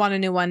it? I want a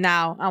new one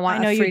now. I want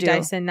I know a you free do.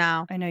 Dyson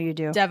now. I know you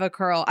do. Deva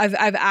Curl. I've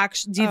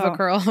actually Diva Oh.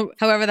 Curl.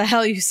 However the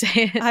hell you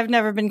say it. I've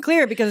never been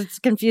clear because it's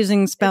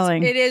confusing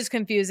spelling. It is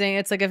confusing.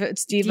 It's like if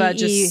it's Diva,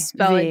 just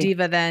spell it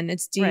Diva. Then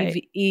it's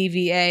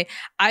DEVA.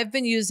 I've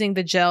been using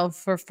the gel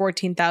for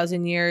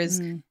 14,000 years.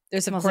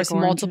 There's of Smells course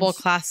like multiple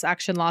oranges. class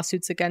action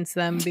lawsuits against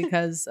them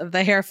because of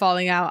the hair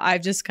falling out.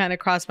 I've just kind of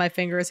crossed my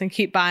fingers and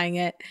keep buying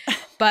it.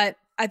 But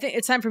I think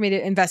it's time for me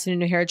to invest in a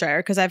new hair dryer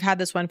because I've had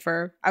this one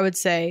for, I would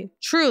say,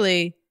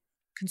 truly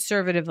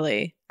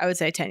conservatively, I would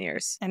say 10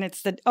 years. And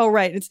it's and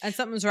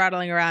something's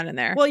rattling around in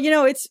there. Well,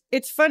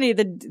 it's funny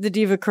the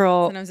Diva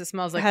Curl Sometimes it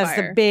smells like has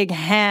fire. the big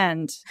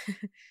hand.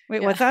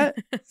 Wait, what's that?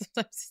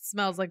 Sometimes it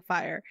smells like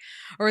fire,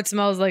 or it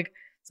smells like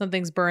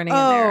something's burning in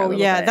there. Oh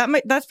yeah,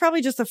 that's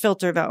probably just a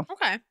filter though.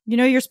 Okay.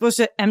 You're supposed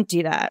to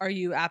empty that. Are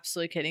you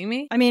absolutely kidding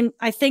me? I mean,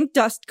 I think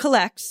dust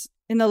collects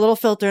in the little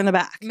filter in the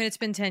back. I mean, it's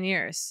been 10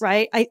 years.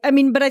 Right? I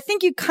mean, but I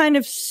think you kind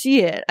of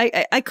see it.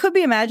 I could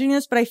be imagining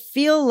this, but I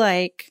feel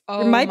like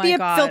there might be a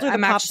filter that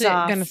I'm pops actually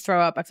off. going to throw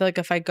up. I feel like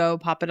if I go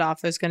pop it off,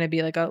 there's going to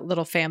be like a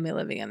little family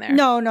living in there.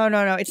 No.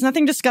 It's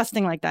nothing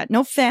disgusting like that.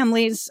 No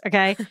families,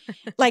 okay?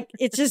 Like,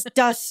 it's just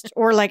dust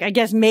or like, I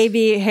guess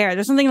maybe hair.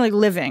 There's something like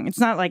living. It's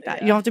not like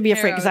that. You don't have to be Hair,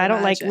 afraid because I I would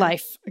don't like imagine.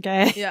 life,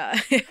 okay? Yeah.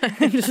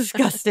 I'm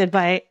disgusted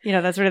by,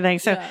 that sort of thing.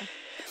 So,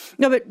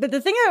 no, but the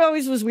thing that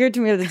always was weird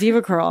to me with the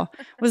Diva Curl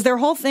was their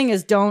whole thing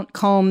is don't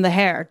comb the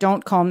hair.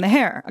 Don't comb the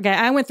hair. Okay.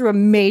 I went through a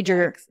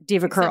major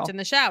Diva Curl. Except in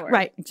the shower.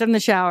 Right. Except in the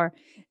shower.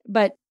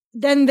 But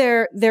then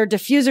their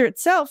diffuser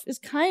itself is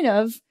kind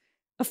of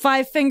a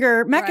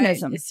 5-finger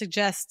mechanism. Right. It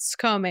suggests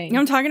combing. You know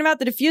what I'm talking about?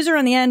 The diffuser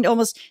on the end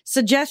almost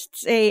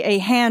suggests a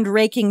hand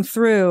raking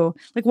through.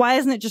 Like, why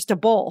isn't it just a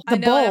bowl? The I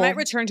know. bowl. I might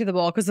return to the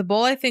bowl because the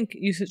bowl, I think,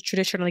 used to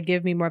traditionally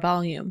give me more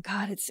volume.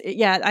 God,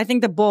 I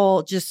think the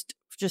bowl just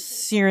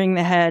searing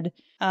the head,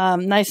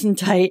 nice and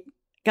tight.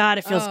 God,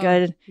 it feels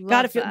good.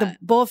 God, the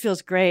bowl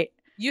feels great.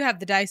 You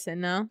have the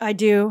Dyson, no? I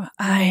do.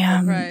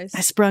 I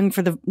sprung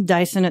for the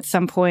Dyson at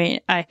some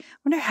point. I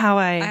wonder how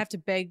I have to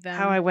beg them.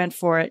 How I went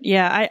for it.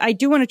 Yeah, I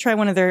do want to try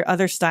one of their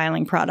other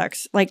styling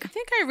products. Like, I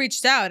think I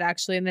reached out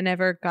actually, and they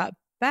never got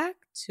back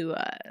to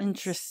us.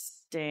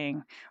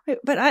 Interesting. Wait,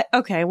 but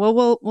okay. Well,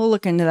 we'll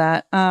look into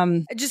that.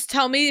 Just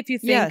tell me if you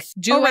think. Yes.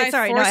 Do I force it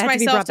had to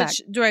be myself brought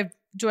back.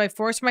 do I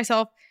force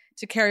myself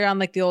to carry on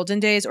like the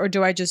olden days, or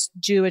do I just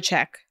do a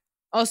check?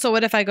 Also,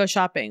 what if I go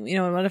shopping?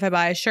 What if I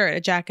buy a shirt,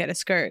 a jacket, a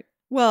skirt?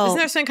 Well, isn't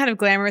there something kind of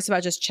glamorous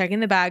about just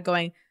checking the bag,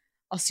 going,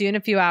 I'll see you in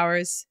a few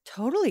hours?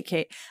 Totally,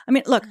 Kate. I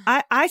mean, look,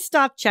 I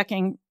stopped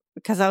checking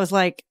because I was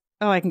like,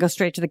 oh, I can go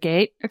straight to the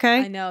gate.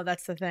 Okay. I know,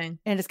 that's the thing.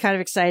 And it's kind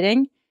of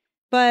exciting,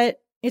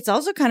 but it's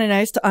also kind of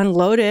nice to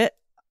unload it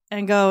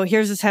and go,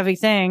 here's this heavy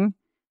thing,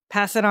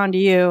 pass it on to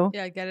you.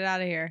 Yeah, get it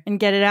out of here. And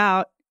get it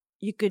out.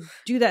 You could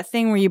do that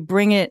thing where you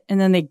bring it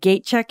and then they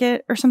gate check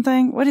it or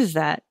something. What is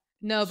that?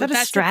 No, is but that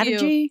that's a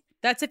strategy?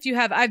 That's if you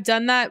have. I've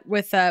done that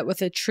with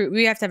a true.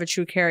 We have to have a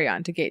true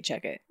carry-on to gate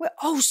check it. Well,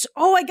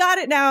 oh, I got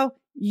it now.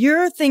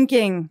 You're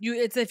thinking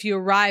it's if you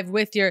arrive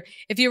with your.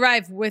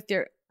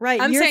 Right,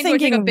 I'm you're saying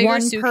thinking take a bigger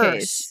one suitcase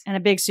purse and a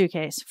big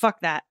suitcase.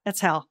 Fuck that. That's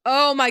hell.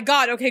 Oh my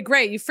God. Okay,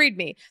 great. You freed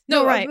me.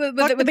 No, right. With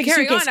Fuck the the big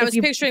carry-on, suitcase I if was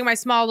you- picturing my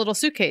small little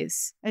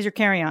suitcase. As your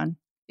carry-on.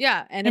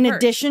 Yeah, and in a purse.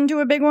 addition to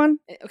a big one.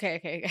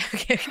 Okay.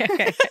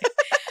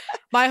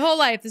 My whole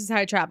life, this is how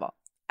I travel.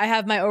 I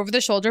have my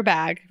over-the-shoulder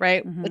bag,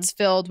 right? It's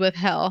filled with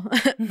hell.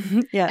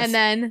 Yes. And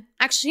then,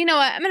 actually, you know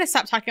what? I'm going to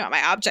stop talking about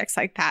my objects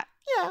like that.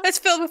 Yeah. It's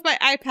filled with my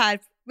iPad,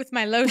 with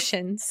my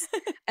lotions.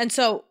 And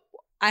so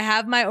I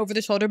have my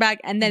over-the-shoulder bag.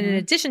 And then in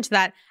addition to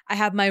that, I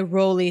have my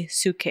Rolly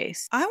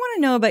suitcase. I want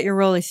to know about your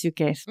Rolly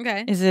suitcase.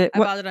 Okay. Is it? I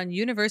bought it on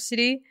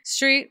University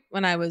Street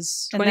when I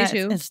was and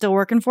 22. it's still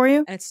working for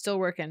you? And it's still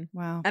working.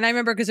 Wow. And I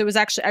remember because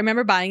I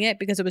remember buying it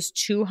because it was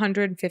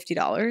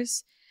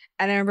 $250.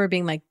 And I remember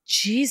being like,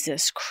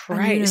 Jesus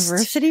Christ. A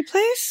university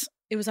place?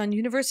 It was on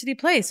University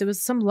Place. It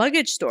was some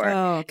luggage store.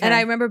 Oh, okay. And I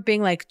remember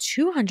being like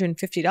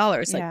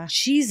 $250. Like, Yeah.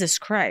 Jesus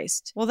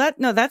Christ. Well,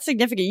 that's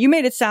significant. You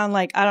made it sound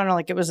like, I don't know,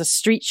 like it was a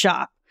street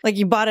shop. Like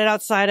you bought it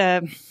outside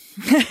a...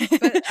 But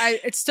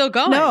it's still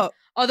going. No.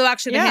 Although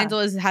actually the Yeah. handle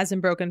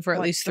hasn't broken for at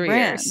What's least the 3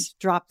 brand? years.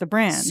 Drop the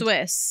brand.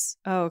 Swiss.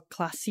 Oh,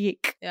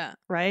 classique. Yeah.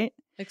 Right?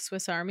 Like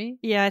Swiss Army.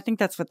 Yeah, I think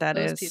that's what that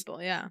is. Those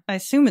people, yeah. I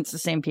assume it's the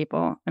same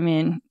people. I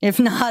mean, if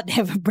not, they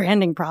have a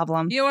branding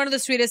problem. You know, one of the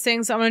sweetest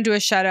things, I want to do a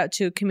shout out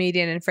to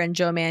comedian and friend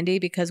Joe Mandy,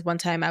 because one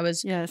time I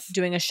was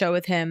doing a show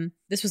with him.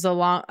 This was a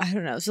long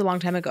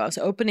time ago. I was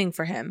opening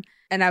for him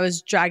and I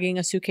was dragging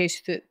a suitcase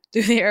through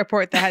the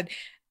airport that had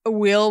a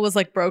wheel was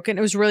like broken.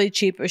 It was really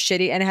cheap. It was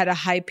shitty. And it had a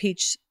high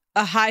pitch.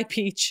 It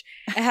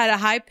had a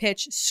high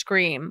pitch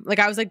scream. Like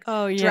I was like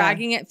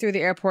dragging it through the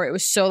airport. It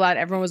was so loud.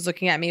 Everyone was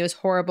looking at me. It was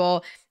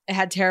horrible. It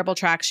had terrible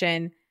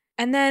traction.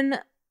 And then,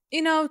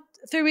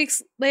 3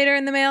 weeks later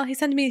in the mail, he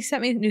sent me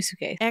a new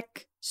suitcase.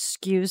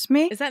 Excuse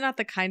me? Is that not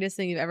the kindest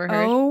thing you've ever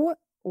heard? Oh,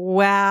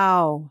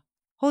 wow.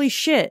 Holy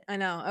shit. I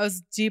know. I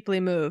was deeply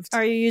moved.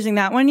 Are you using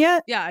that one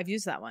yet? Yeah, I've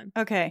used that one.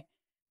 Okay.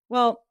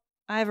 Well,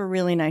 I have a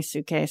really nice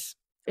suitcase.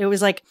 It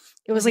was like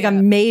a Yeah.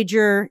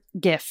 major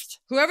gift.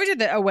 Whoever did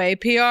the Away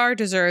PR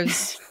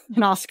deserves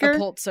An Oscar? a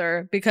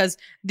Pulitzer, because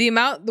the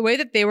way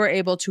that they were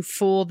able to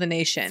fool the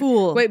nation.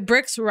 Fool. Wait,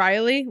 Briggs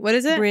Riley? What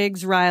is it?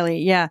 Briggs Riley.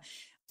 Yeah.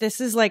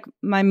 This is like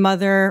my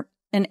mother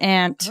and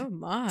aunt Oh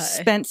my.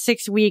 spent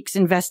 6 weeks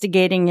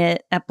investigating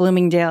it at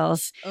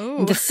Bloomingdale's Oh.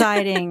 and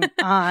deciding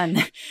on,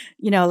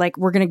 like,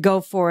 we're going to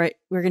go for it.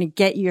 We're going to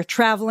get you. You're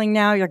traveling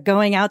now. You're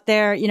going out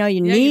there. You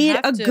you need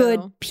have a to.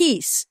 good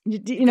piece.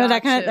 That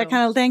got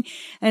kind of thing.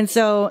 And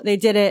so they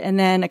did it. And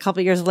then a couple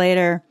of years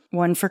later,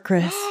 one for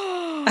Chris.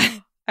 All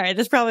right,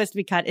 this probably has to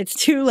be cut. It's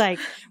too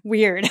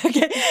weird.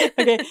 Okay.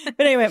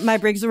 But anyway, my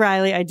Briggs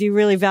Riley, I do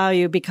really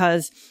value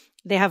because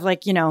they have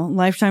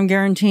lifetime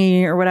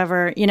guarantee or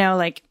whatever, you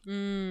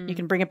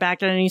can bring it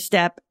back at any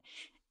step.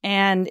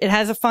 And it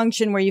has a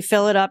function where you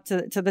fill it up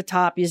to the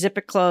top, you zip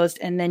it closed,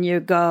 and then you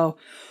go,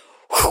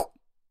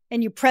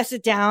 and you press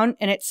it down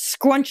and it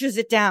scrunches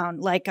it down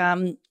like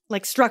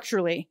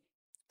structurally.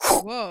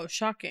 Whoa,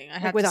 shocking. I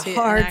have With to a see it in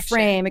hard action.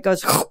 frame, it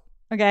goes,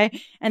 okay.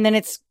 And then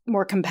it's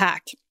more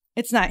compact.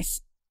 It's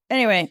nice.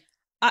 Anyway,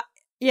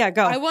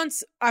 go. I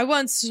once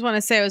just want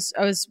to say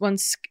I was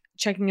once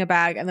checking a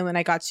bag, and then when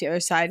I got to the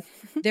other side,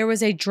 there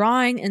was a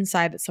drawing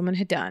inside that someone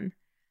had done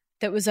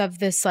that was of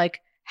this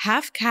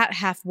half cat,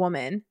 half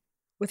woman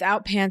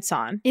without pants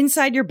on.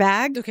 Inside your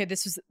bag? Okay,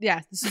 this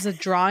was a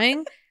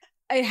drawing.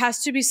 It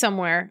has to be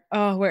somewhere.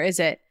 Oh, where is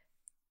it?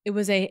 It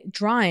was a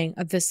drawing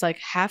of this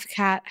half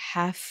cat,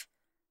 half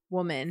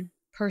woman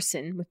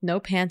person with no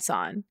pants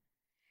on.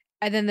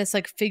 And then this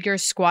figure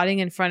squatting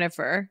in front of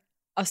her,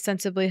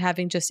 ostensibly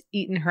having just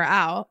eaten her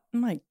out. Oh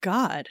my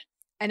God.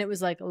 And it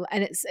was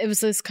it was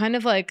this kind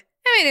of it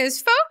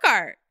was folk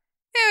art.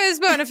 It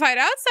was bona fide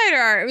outsider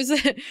art.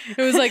 It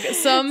was like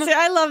some. See,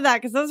 I love that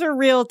because those are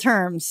real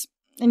terms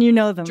and you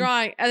know them.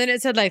 Drawing, and then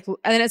it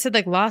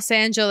said Los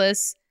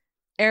Angeles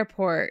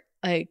Airport.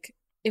 It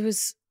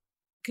was.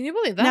 Can you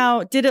believe that?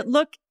 Now, did it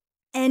look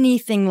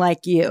anything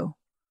like you?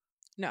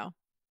 No.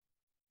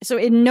 So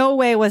in no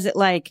way was it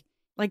like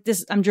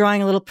this. I'm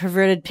drawing a little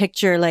perverted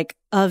picture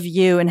of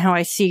you and how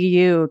I see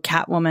you,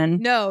 Catwoman.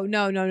 No.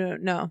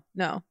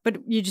 But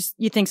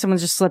you think someone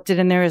just slipped it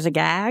in there as a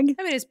gag?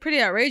 I mean, it's pretty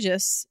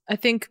outrageous. I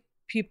think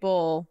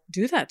people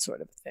do that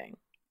sort of thing.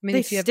 I mean,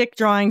 They if you stick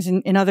drawings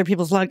in other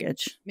people's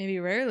luggage. maybe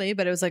rarely,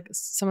 but it was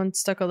someone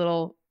stuck a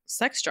little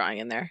sex drawing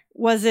in there.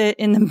 Was it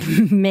in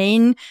the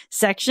main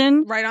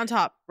section? Right on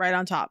top.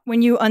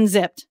 When you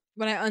unzipped?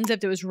 When I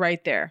unzipped, it was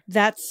right there.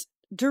 That's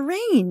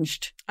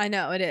deranged. I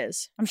know, it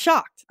is. I'm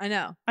shocked. I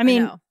know. I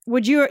mean, know.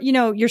 would you,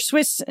 your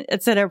Swiss,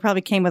 et cetera,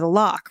 probably came with a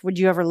lock. Would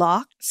you ever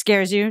lock?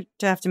 Scares you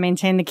to have to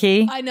maintain the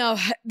key? I know.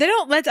 They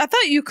don't I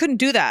thought you couldn't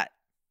do that.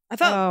 I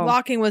thought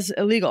locking was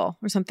illegal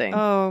or something.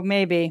 Oh,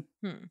 maybe.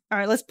 All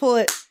right, let's pull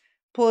it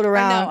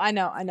around. I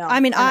know. I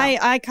mean,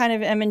 I kind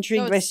of am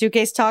intrigued by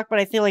suitcase talk, but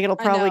I feel like it'll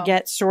probably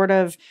get sort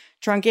of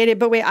truncated.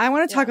 But wait, I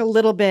want to talk a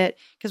little bit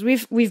because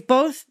we've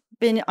both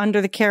been under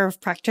the care of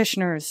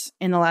practitioners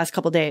in the last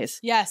couple of days.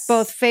 Yes.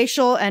 Both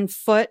facial and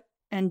foot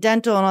and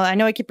dental and all that. I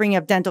know I keep bringing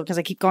up dental because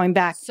I keep going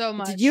back. So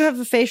much. Did you have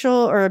a facial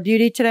or a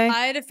beauty today?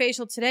 I had a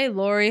facial today.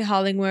 Lori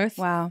Hollingworth.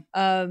 Wow.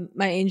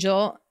 My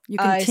angel. You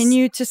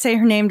continue to say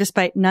her name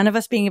despite none of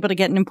us being able to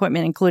get an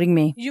appointment, including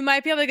me. You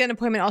might be able to get an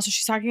appointment. Also,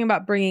 she's talking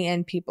about bringing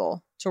in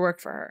people to work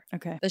for her.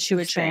 Okay. That she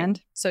would expand.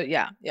 train. So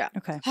yeah.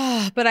 Okay.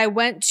 But I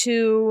went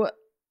to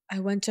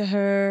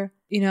her.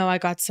 I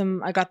got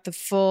the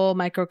full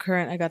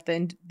microcurrent. I got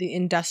the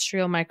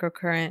industrial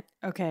microcurrent.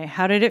 Okay.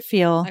 How did it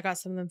feel? I got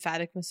some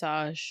lymphatic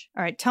massage.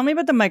 All right. Tell me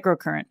about the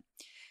microcurrent.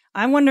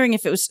 I'm wondering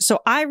if it was, so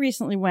I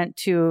recently went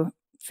to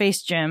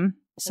Face Gym,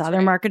 saw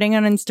their marketing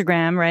on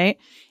Instagram, right?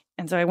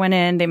 And so I went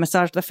in, they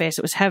massaged the face.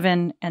 It was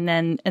heaven.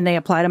 And they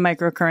applied a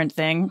microcurrent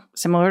thing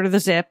similar to the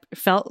zip. It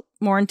felt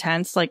more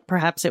intense. Like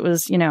perhaps it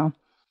was,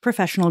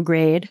 professional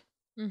grade.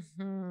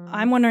 Mm-hmm.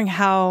 I'm wondering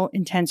how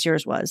intense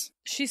yours was.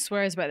 She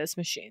swears by this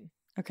machine.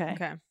 Okay.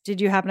 Okay. Did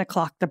you happen to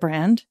clock the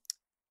brand?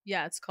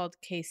 Yeah, it's called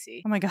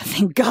Casey. Oh my God.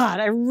 Thank God.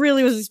 I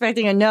really was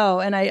expecting a no.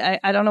 And I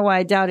don't know why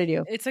I doubted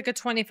you. It's like a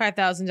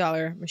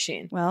 $25,000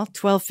 machine. Well,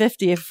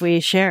 $1,250 if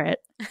we share it.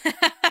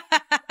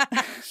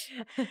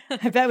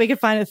 I bet we could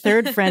find a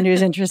third friend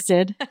who's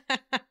interested.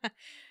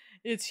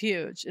 It's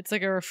huge. It's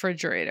like a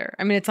refrigerator.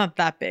 I mean, it's not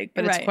that big,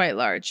 but it's quite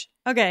large.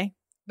 Okay.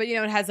 But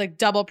it has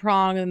double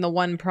prong and the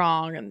one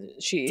prong, and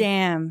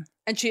Damn.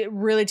 And she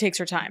really takes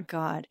her time.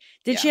 God.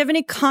 Did she have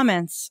any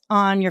comments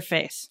on your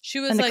face? She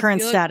was and the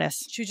current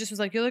status? She just was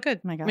like, "You look good."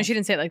 Oh my God. I mean, she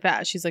didn't say it like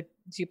that. She's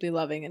deeply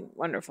loving and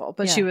wonderful,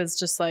 but she was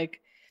just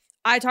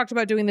I talked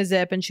about doing the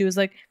zip, and she was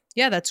like,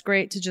 "Yeah, that's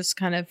great to just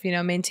kind of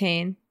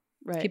maintain."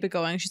 Right. Keep it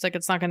going. She's like,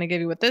 it's not going to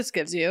give you what this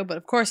gives you, but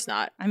of course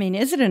not. I mean,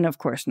 is it an of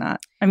course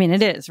not? I mean,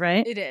 it is,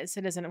 right? It is.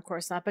 It isn't of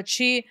course not. But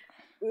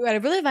what I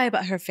really value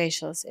about her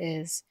facials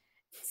is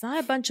it's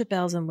not a bunch of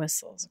bells and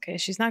whistles. Okay.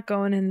 She's not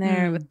going in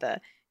there with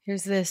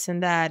here's this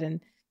and that.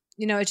 And,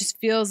 it just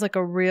feels like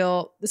a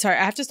real, sorry,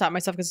 I have to stop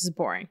myself because this is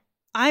boring.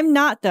 I'm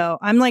not though.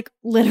 I'm like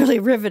literally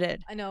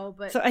riveted. I know,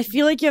 but so I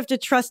feel like you have to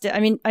trust it. I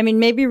mean,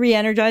 maybe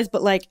re-energize,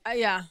 but like,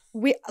 yeah,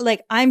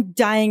 I'm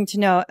dying to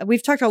know.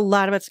 We've talked a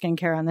lot about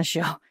skincare on this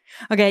show.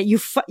 Okay,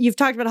 you've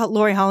talked about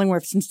Lori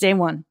Hollingworth since day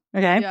one.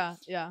 Okay,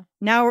 yeah.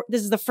 Now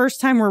this is the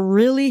first time we're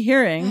really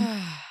hearing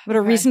about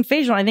a recent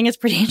facial. I think it's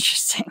pretty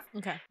interesting.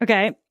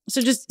 Okay.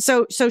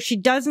 So she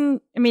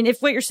doesn't. I mean,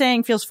 if what you're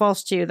saying feels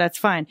false to you, that's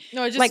fine.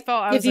 No, I just like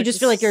felt. If you just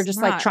feel like you're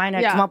just like trying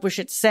to come up with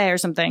shit to say or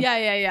something.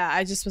 Yeah.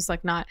 I just was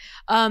like not.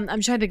 I'm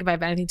trying to think if I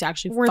have anything to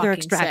actually. Were there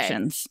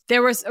extractions? Say.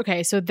 There was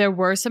So there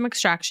were some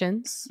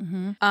extractions.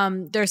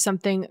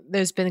 Mm-hmm.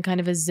 There's been kind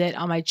of a zit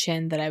on my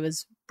chin that I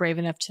was brave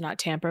enough to not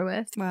tamper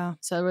with. Wow.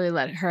 So I really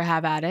let her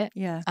have at it.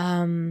 Yeah.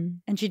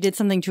 And she did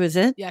something to a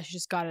zit? Yeah, she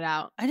just got it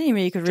out. I didn't even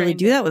know you could really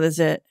do that with a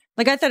zit.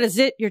 Like I thought a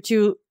zit, you're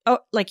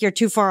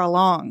too far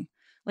along.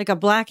 Like a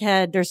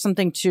blackhead, there's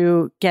something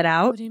to get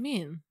out. What do you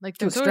mean? Like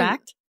to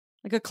extract?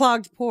 Like a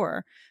clogged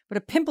pore. But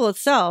a pimple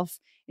itself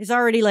is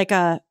already like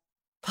a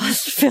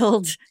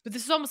pus-filled. But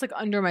this is almost like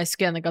under my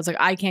skin. Like I was like,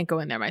 I can't go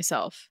in there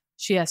myself.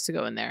 She has to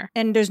go in there.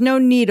 And there's no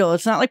needle.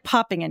 It's not like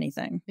popping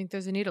anything. I think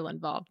there's a needle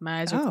involved. My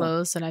eyes are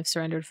closed and I've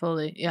surrendered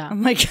fully. Yeah. Oh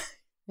my God.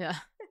 Yeah.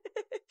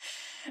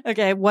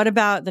 Okay. What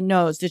about the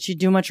nose? Did she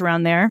do much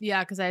around there?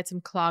 Yeah, because I had some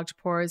clogged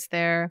pores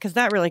there. Because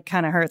that really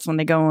kind of hurts when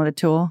they go in with a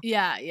tool.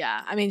 Yeah.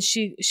 I mean,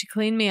 she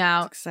cleaned me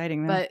out. It's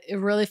exciting, man. But it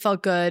really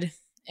felt good.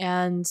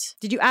 And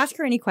did you ask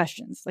her any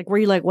questions? Like, were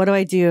you like, what do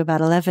I do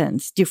about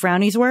 11s? Do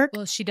frownies work?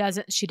 Well, she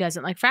doesn't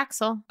like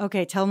Fraxel.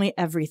 Okay, tell me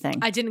everything.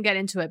 I didn't get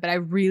into it, but I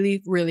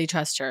really, really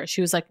trust her. She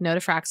was like, no to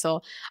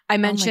Fraxel. I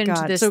mentioned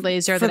this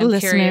laser that I'm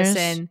curious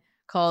in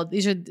called,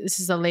 this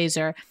is a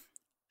laser.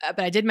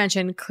 But I did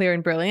mention Clear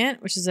and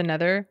Brilliant, which is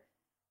another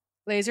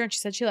laser. And she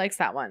said she likes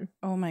that one.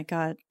 Oh my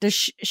God.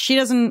 She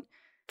doesn't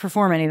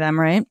perform any of them,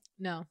 right?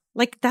 No.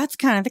 Like, that's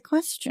kind of the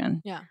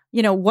question. Yeah.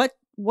 You know,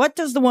 what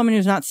does the woman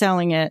who's not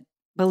selling it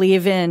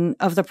believe in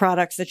of the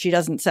products that she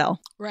doesn't sell?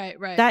 Right.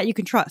 That you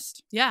can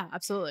trust. Yeah,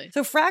 absolutely.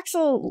 So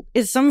Fraxel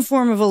is some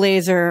form of a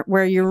laser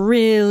where you're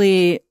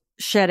really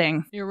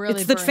shedding. You're really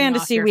it's the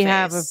fantasy we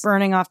have of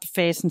burning off the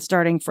face and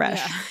starting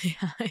fresh.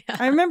 Yeah.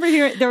 I remember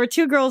hearing there were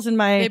two girls in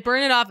my. They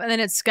burn it off and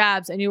then it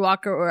scabs, and you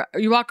walk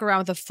around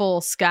with a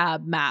full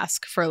scab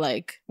mask for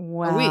like a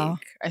week.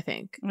 I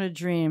think. What a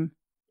dream.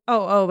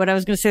 Oh, but I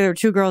was going to say there were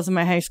two girls in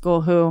my high school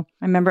who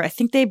I remember, I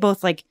think they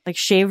both like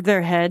shaved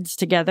their heads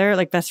together,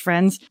 like best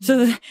friends.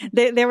 So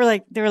they were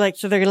like,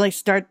 so they're going to like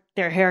start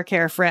their hair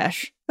care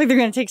fresh. Like they're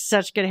going to take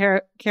such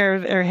good care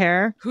of their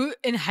hair. Who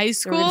in high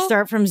school? They're going to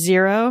start from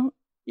zero.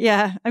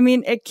 Yeah. I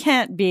mean, it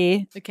can't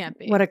be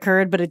what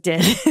occurred, but it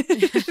did.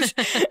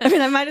 I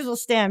mean, I might as well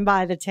stand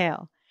by the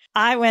tale.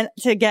 I went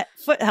to get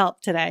foot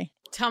help today.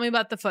 Tell me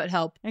about the foot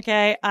help.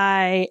 Okay.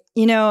 I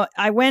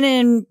went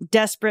in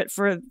desperate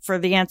for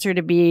the answer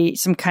to be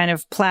some kind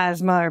of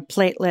plasma or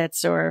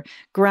platelets or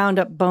ground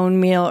up bone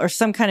meal or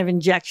some kind of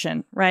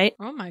injection, right?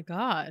 Oh my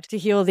God. To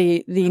heal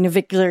the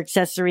navicular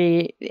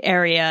accessory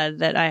area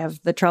that I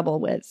have the trouble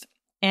with.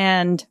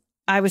 And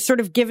I was sort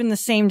of given the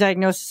same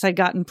diagnosis I'd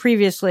gotten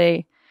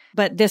previously,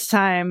 but this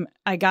time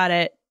I got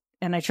it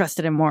and I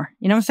trusted him more.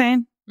 You know what I'm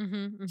saying?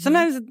 Mm-hmm.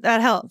 Sometimes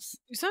that helps.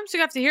 Sometimes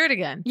you have to hear it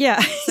again.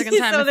 Yeah. Second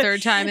time, So a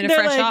third time in a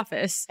fresh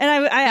office. And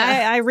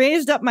I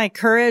raised up my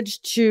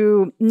courage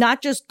to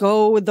not just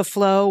go with the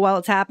flow while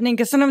it's happening.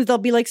 Cause sometimes they'll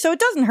be like, so it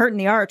doesn't hurt in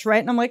the arch,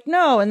 right? And I'm like,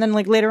 no. And then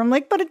like later I'm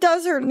like, but it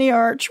does hurt in the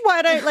arch.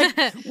 Why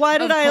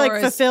did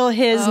I fulfill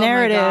his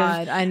narrative?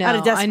 My God. I know. Out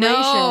of desperation. I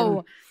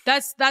know.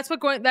 That's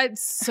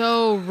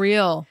so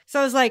real.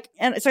 So I was like,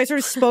 and so I sort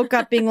of spoke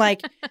up being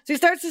like, so he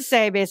starts to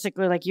say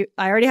basically like,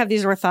 I already have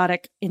these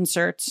orthotic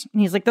inserts.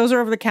 And he's like, those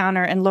are over the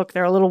counter. And look,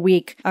 they're a little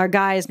weak. Our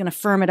guy is going to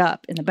firm it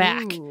up in the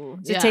back. Ooh,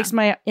 so he takes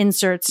my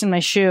inserts in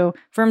my shoe,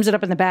 firms it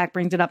up in the back,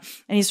 brings it up.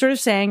 And he's sort of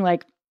saying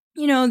like,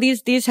 you know,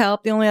 these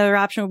help. The only other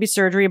option would be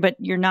surgery, but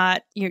you're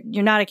not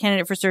a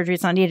candidate for surgery.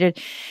 It's not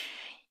needed.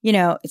 You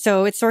know,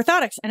 so it's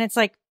orthotics. And it's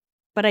like,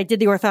 but I did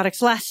the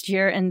orthotics last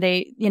year and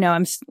they, you know,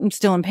 I'm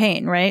still in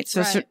pain, right?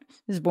 So this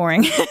is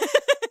boring.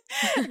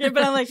 Yeah,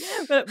 but I'm like,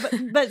 but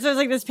so it's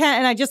like this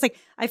pain. And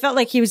I felt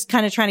like he was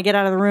kind of trying to get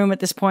out of the room at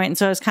this point. And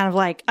so I was kind of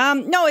like,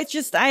 no, it's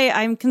just,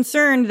 I'm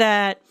concerned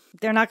that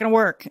they're not going to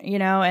work, you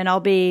know, and I'll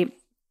be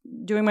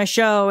doing my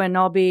show and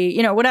I'll be,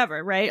 you know,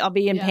 whatever, right? I'll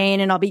be in pain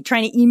and I'll be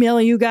trying to email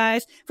you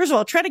guys. First of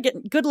all,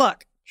 good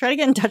luck. Try to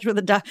get in touch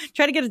with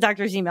try to get a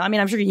doctor's email. I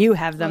mean, I'm sure you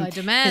have them. Well, I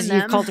demand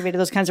them. You've cultivated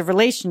those kinds of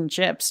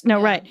relationships. No,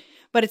 right.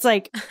 But it's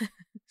like,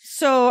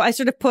 so I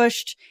sort of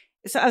pushed.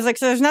 So I was like,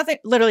 so there's nothing,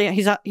 literally,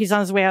 he's on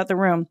his way out the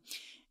room.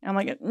 And I'm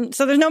like,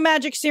 so there's no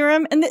magic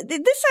serum. And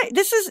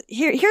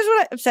here's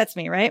what upsets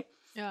me, right?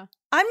 Yeah.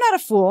 I'm not a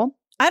fool.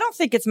 I don't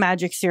think it's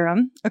magic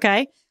serum.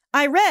 Okay.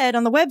 I read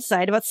on the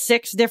website about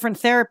 6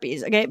 different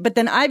therapies. Okay. But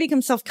then I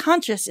become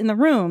self-conscious in the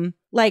room,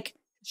 like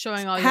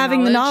showing all your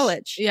having the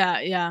knowledge.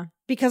 Yeah.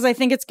 Because I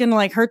think it's going to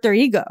like hurt their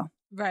ego.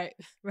 Right.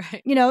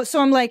 You know, so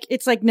I'm like,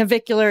 it's like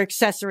navicular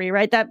accessory,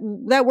 right? That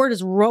word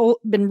has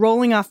been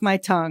rolling off my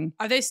tongue.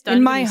 Are they stunned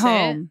in my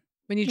home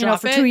when you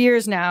drop for it? 2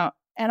 years now?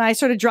 and I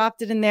sort of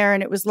dropped it in there,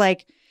 and it was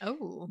like,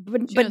 oh,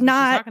 but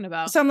not. Talking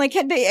about. So I'm like,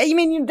 you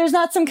mean there's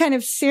not some kind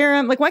of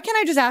serum? Like, why can't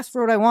I just ask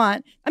for what I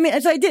want? I mean,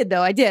 as I did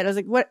though, I was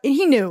like, what? And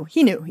he knew,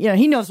 you know,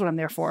 he knows what I'm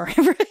there for.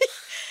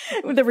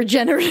 With the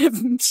regenerative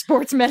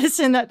sports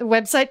medicine that the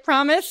website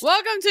promised.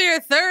 Welcome to your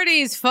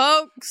 30s,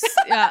 folks.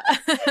 Yeah.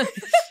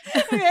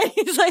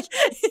 He's like,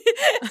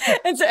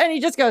 and he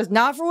just goes,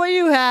 not for what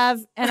you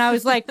have. And I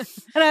was like,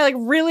 and I like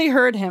really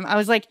heard him. I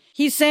was like,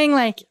 he's saying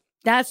like,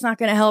 that's not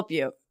going to help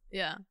you.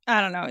 Yeah.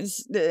 I don't know.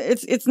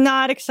 It's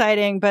not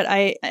exciting, but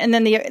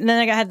then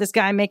I had this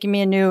guy making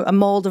me a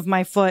mold of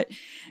my foot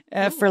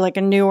for like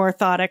a new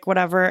orthotic,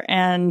 whatever.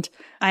 And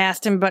I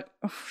asked him, but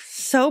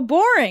so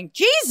boring.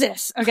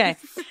 Jesus. Okay.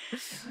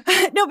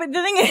 No, but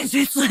the thing is,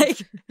 it's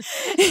like,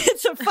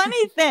 it's a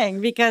funny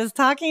thing because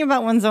talking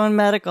about one's own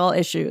medical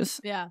issues.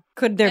 Yeah.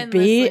 Could there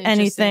be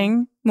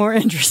anything more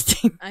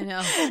interesting? I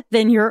know.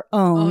 Than your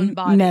own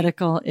body.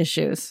 Medical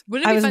issues?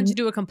 Wouldn't it be fun to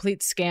do a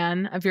complete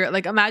scan of your,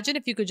 like, imagine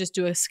if you could just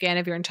do a scan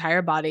of your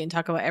entire body and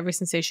talk about every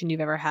sensation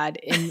you've ever had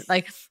in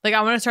like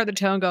I want to start the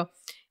toe and go,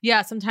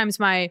 yeah, sometimes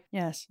my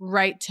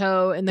right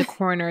toe in the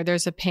corner,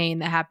 there's a pain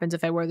that happens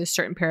if I wear this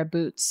certain pair of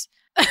boots.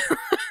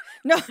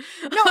 No,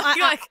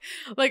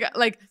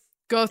 like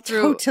go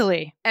through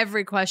totally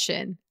every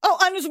question. Oh,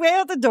 on his way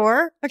out the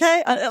door,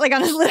 okay,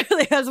 on his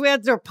way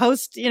out the door.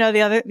 Post, you know,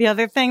 the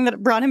other thing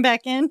that brought him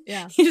back in.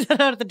 Yeah, he's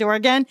out at the door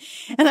again,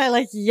 and I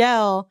like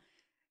yell,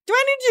 "Do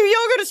I need to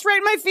yoga to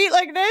straighten my feet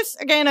like this?"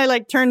 Again, I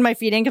like turned my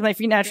feet in because my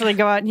feet naturally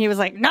go out, and he was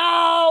like,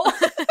 "No,"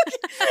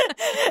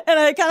 and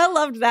I kind of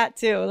loved that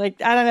too.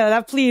 Like, I don't know,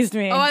 that pleased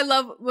me. Oh, I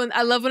love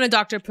when a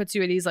doctor puts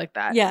you at ease like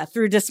that. Yeah,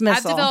 through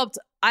dismissal.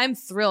 I'm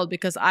thrilled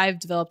because I've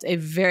developed a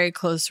very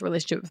close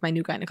relationship with my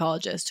new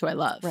gynecologist who I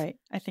love. Right.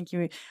 I think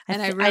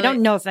I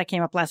don't know if that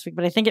came up last week,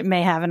 but I think it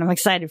may have, and I'm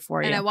excited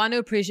for you. And I want to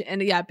appreciate, and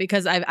yeah,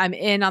 because I'm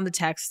in on the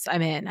texts.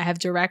 I'm in. I have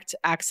direct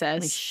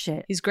access. Holy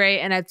shit. He's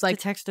great. And it's like,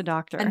 to text a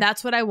doctor. And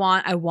that's what I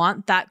want. I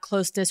want that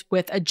closeness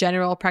with a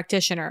general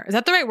practitioner. Is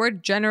that the right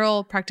word?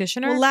 General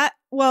practitioner?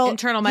 Well,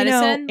 internal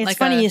medicine. It's like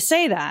funny you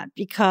say that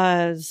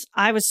because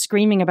I was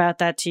screaming about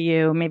that to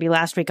you maybe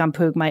last week on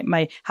Poog.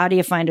 My how do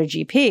you find a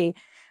GP?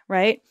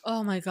 Right?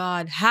 Oh my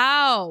God.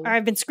 How?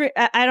 I've been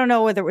I don't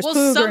know whether it was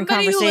Poog or in conversation.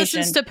 Somebody who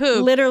listens to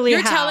Poog. Literally,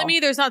 you're telling me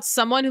there's not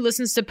someone who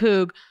listens to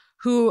Poog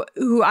who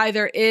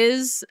either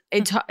is a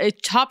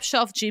top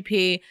shelf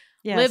GP,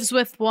 lives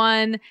with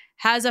one,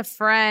 has a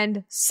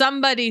friend,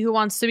 somebody who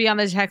wants to be on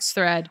the text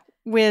thread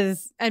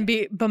and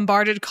be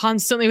bombarded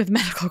constantly with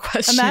medical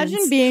questions.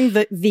 Imagine being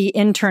the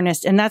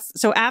internist, and that's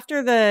so.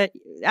 After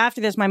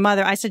this, my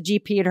mother, I said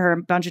GP to her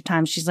a bunch of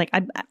times. She's like,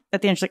 at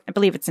the end, she's like, I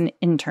believe it's an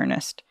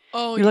internist.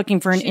 Oh, you're looking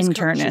for an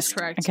internist. She's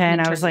correct. Okay, and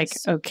I was like,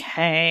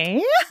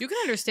 okay. You can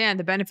understand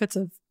the benefits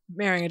of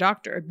marrying a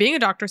doctor. Being a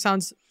doctor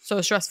sounds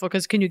so stressful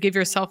because can you give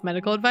yourself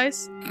medical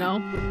advice?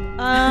 No.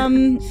 I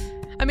mean,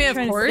 of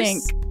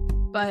course,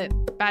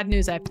 but bad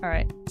news. All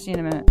right. See you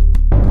in a minute.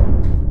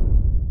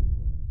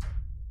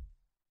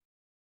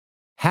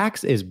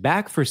 Hacks is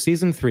back for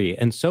season 3,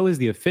 and so is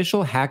the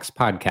official Hacks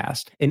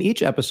podcast. In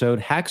each episode,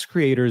 Hacks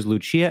creators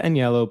Lucia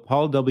Aniello,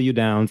 Paul W.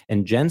 Downs,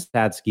 and Jen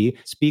Statsky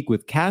speak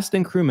with cast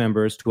and crew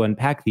members to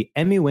unpack the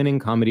Emmy-winning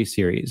comedy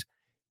series.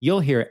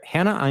 You'll hear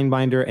Hannah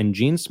Einbinder and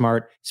Jean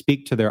Smart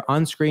speak to their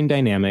on-screen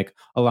dynamic,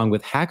 along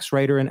with Hacks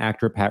writer and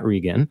actor Pat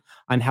Regan,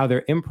 on how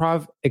their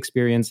improv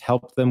experience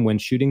helped them when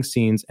shooting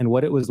scenes and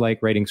what it was like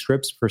writing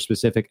scripts for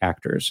specific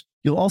actors.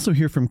 You'll also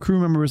hear from crew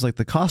members like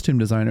the costume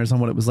designers on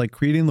what it was like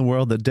creating the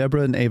world that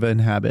Deborah and Ava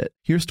inhabit.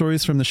 Hear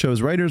stories from the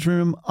show's writer's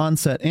room,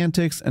 on-set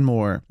antics, and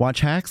more. Watch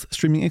Hacks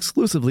streaming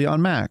exclusively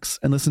on Max,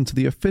 and listen to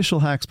the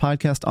official Hacks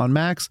podcast on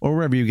Max or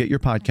wherever you get your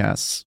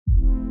podcasts.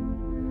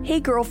 Hey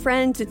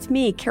girlfriends, it's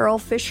me, Carol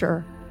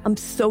Fisher. I'm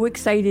so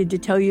excited to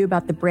tell you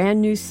about the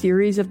brand new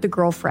series of The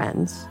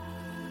Girlfriends.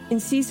 In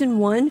season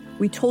 1,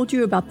 we told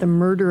you about the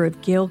murder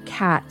of Gail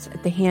Katz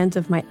at the hands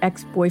of my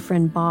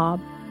ex-boyfriend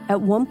Bob.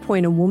 At one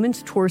point, a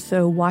woman's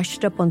torso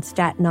washed up on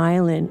Staten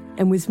Island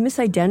and was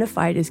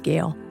misidentified as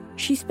Gail.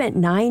 She spent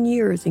 9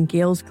 years in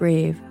Gail's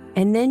grave,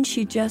 and then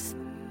she just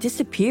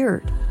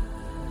disappeared.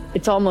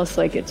 It's almost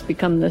like it's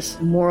become this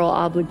moral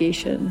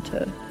obligation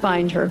to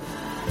find her.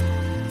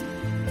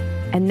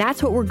 And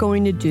that's what we're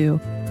going to do.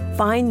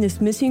 Find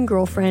this missing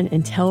girlfriend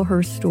and tell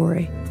her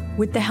story.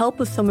 With the help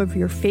of some of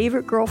your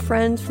favorite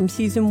girlfriends from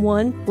season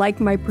 1, like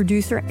my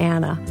producer,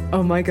 Anna.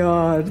 Oh my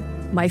God.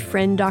 My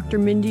friend, Dr.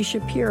 Mindy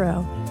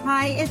Shapiro.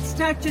 Hi, it's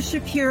Dr.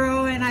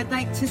 Shapiro, and I'd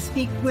like to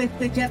speak with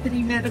the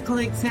Deputy Medical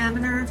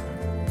Examiner.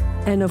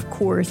 And of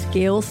course,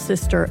 Gail's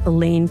sister,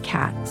 Elaine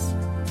Katz.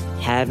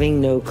 Having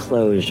no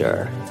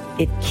closure,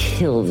 it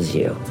kills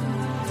you.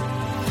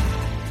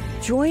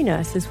 Join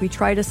us as we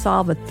try to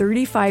solve a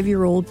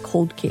 35-year-old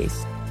cold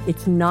case.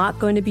 It's not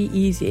going to be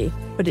easy,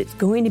 but it's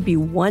going to be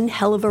one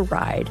hell of a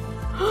ride.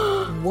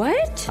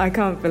 What? I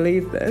can't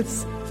believe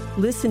this.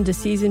 Listen to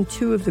season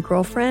 2 of The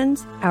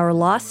Girlfriends, Our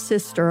Lost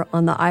Sister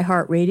on the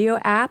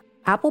iHeartRadio app,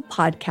 Apple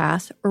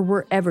Podcasts, or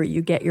wherever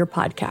you get your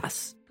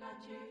podcasts.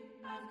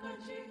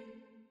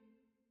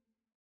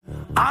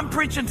 I'm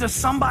preaching to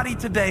somebody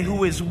today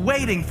who is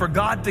waiting for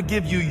God to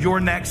give you your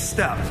next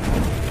step.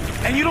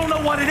 And you don't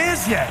know what it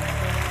is yet.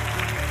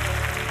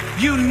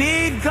 You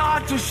need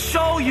God to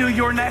show you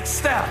your next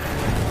step.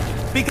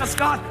 Because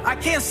God, I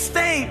can't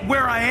stay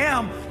where I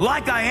am,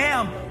 like I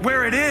am,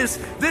 where it is.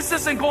 This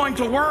isn't going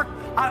to work.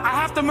 I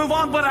have to move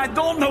on, but I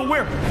don't know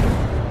where.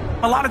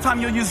 A lot of time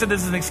you'll use it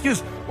as an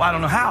excuse. Well, I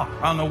don't know how.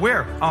 I don't know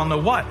where. I don't know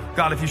what.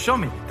 God, if you show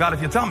me. God,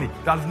 if you tell me.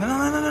 God, if...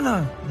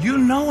 No. You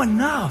know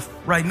enough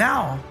right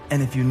now.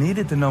 And if you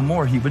needed to know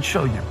more, he would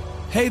show you.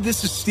 Hey,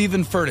 this is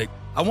Stephen Furtick.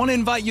 I want to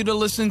invite you to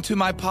listen to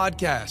my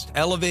podcast,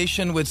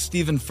 Elevation with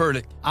Stephen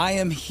Furtick. I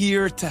am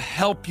here to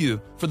help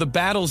you for the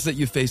battles that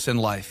you face in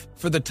life,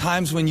 for the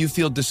times when you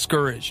feel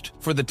discouraged,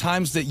 for the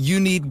times that you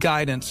need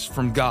guidance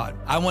from God.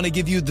 I want to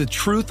give you the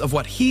truth of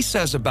what he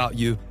says about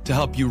you to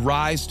help you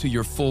rise to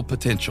your full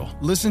potential.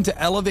 Listen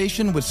to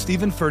Elevation with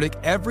Stephen Furtick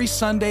every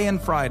Sunday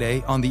and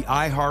Friday on the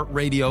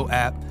iHeartRadio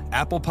app,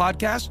 Apple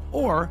Podcasts,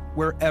 or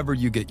wherever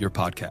you get your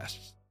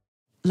podcasts.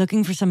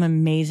 Looking for some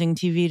amazing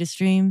TV to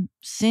stream?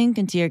 Sink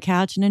into your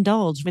couch and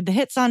indulge with the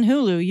hits on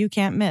Hulu you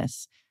can't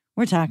miss.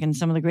 We're talking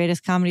some of the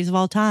greatest comedies of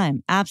all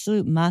time,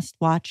 absolute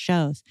must-watch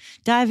shows.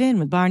 Dive in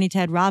with Barney,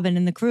 Ted, Robin,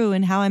 and the crew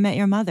in How I Met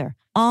Your Mother.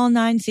 All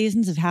 9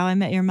 seasons of How I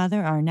Met Your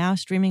Mother are now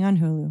streaming on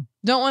Hulu.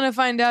 Don't want to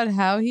find out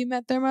how he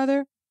met their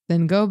mother?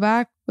 Then go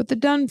back with the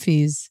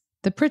Dunphys,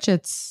 the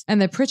Pritchetts, and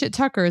the Pritchett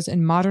Tuckers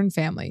in Modern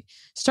Family.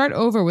 Start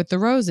over with the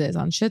Roses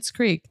on Schitt's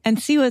Creek. And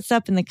see what's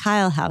up in the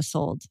Kyle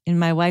household in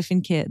My Wife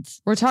and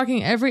Kids. We're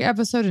talking every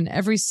episode and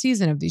every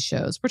season of these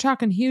shows. We're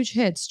talking huge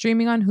hits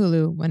streaming on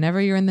Hulu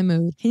whenever you're in the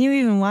mood. Can you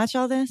even watch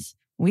all this?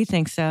 We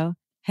think so.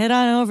 Head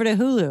on over to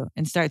Hulu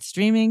and start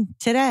streaming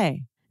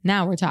today.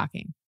 Now we're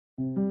talking.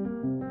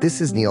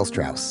 This is Neil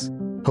Strauss,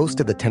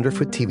 host of the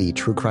Tenderfoot TV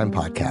true crime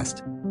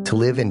podcast, To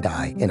Live and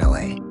Die in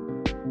LA.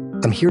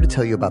 I'm here to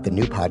tell you about the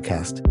new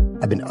podcast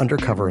I've been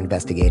undercover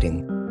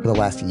investigating for the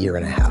last year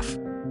and a half.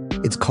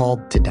 It's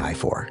called To Die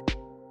For.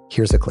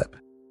 Here's a clip.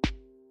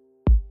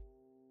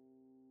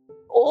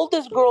 All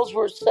these girls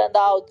were sent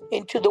out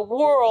into the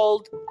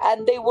world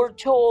and they were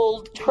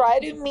told, try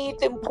to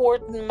meet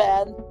important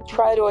men,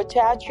 try to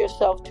attach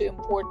yourself to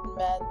important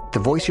men. The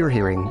voice you're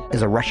hearing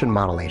is a Russian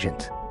model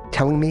agent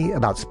telling me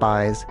about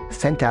spies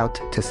sent out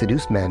to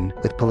seduce men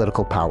with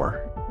political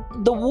power.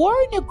 The war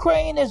in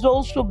Ukraine is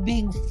also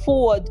being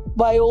fought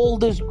by all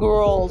these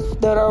girls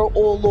that are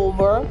all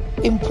over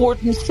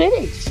important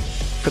cities.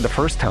 For the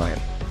first time,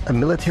 a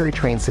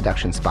military-trained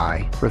seduction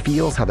spy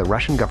reveals how the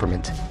Russian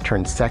government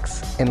turned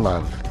sex and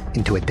love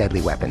into a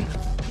deadly weapon.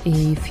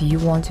 If you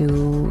want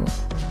to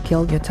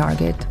kill your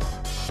target,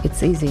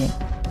 it's easy.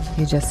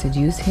 You just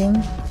seduce him,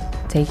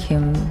 take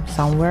him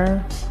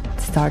somewhere,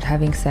 start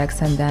having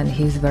sex, and then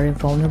he's very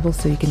vulnerable,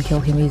 so you can kill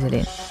him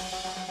easily.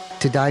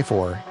 To Die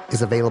For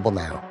is available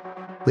now.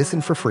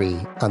 Listen for free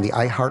on the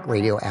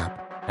iHeartRadio app,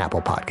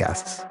 Apple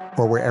Podcasts,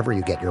 or wherever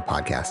you get your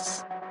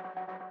podcasts.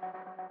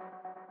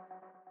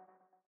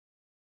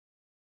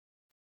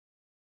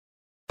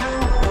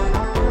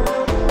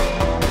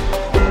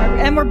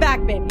 And we're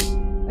back, baby.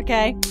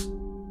 Okay.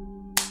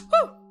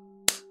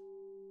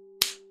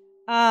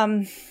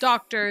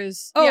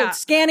 Doctors. Oh, yeah.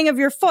 Scanning of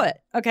your foot.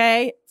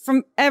 Okay.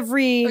 From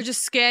every. Or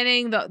just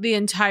scanning the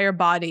entire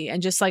body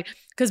and just like,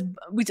 because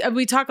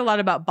we talk a lot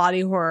about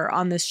body horror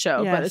on this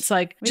show, Yes. but it's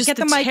like We just get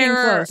the the mic in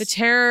terror, close. the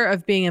terror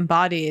of being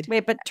embodied.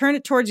 Wait, but turn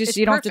it towards you It's so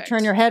you don't have perfect. to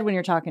turn your head when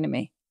you're talking to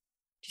me.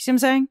 Do you see what I'm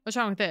saying? What's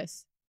wrong with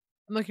this?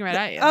 I'm looking right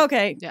at you.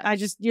 Okay. Yeah. I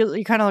just,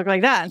 you kind of look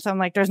like that. And so I'm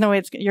like, there's no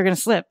way you're going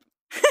to slip.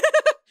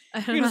 I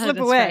don't You're know going to how slip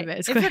to away. describe it.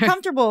 It's If you're clear.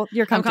 comfortable,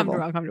 you're comfortable.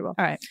 I'm comfortable.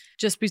 All right.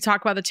 Just we talk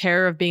about the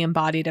terror of being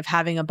embodied, of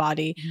having a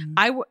body.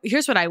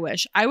 Here's what I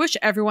wish. I wish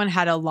everyone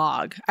had a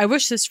log. I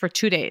wish this for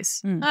 2 days.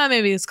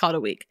 Maybe it's called a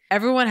week.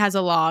 Everyone has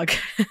a log.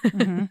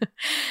 And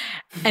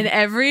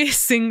every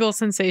single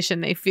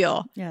sensation they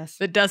feel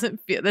that doesn't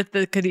feel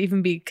that could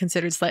even be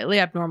considered slightly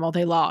abnormal,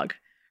 they log.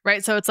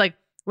 Right? So it's like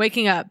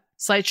waking up,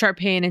 slight sharp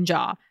pain in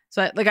jaw.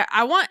 So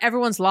I want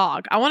everyone's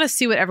log. I want to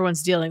see what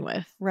everyone's dealing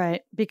with.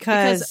 Right.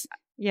 Because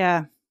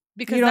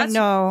because you don't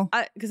know.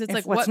 Because it's if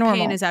like what's what pain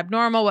normal. is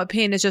abnormal, what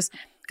pain is just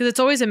because it's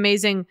always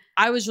amazing.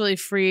 I was really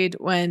freed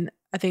when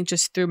I think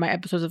just through my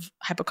episodes of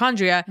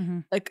hypochondria,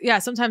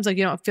 sometimes like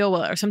you don't feel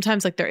well, or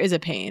sometimes like there is a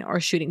pain or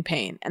shooting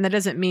pain, and that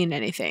doesn't mean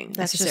anything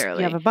That's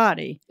necessarily. just you have a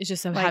body. It's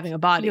just Like, having a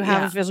body. You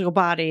have a physical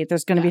body.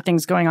 There's going to be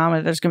things going on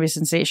with it. There's going to be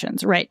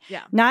sensations. Right.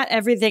 Yeah. Not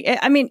everything.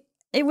 I mean,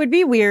 it would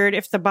be weird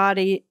if the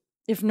body,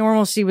 if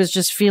normalcy was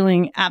just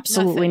feeling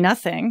absolutely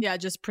nothing. Yeah,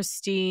 just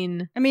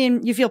pristine. I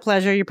mean, you feel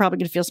pleasure, you're probably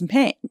going to feel some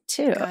pain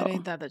too. God,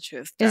 ain't that the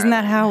truth? Isn't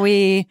that how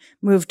we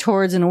move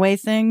towards and away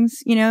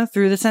things,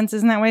 through the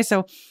senses in that way?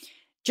 So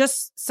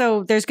just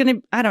so there's going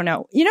to, I don't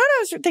know. You know what I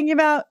was thinking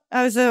about?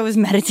 I was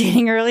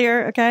meditating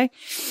earlier, okay?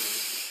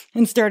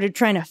 And started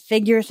trying to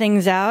figure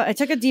things out. I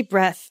took a deep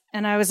breath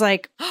and I was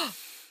like,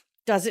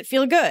 does it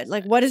feel good?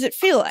 Like, what does it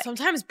feel like?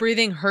 Sometimes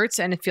breathing hurts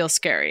and it feels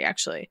scary,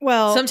 actually.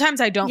 Well, sometimes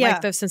I don't yeah.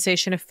 like the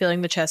sensation of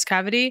feeling the chest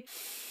cavity.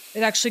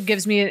 It actually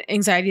gives me an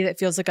anxiety that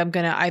feels like I'm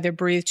going to either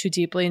breathe too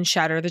deeply and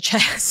shatter the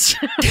chest.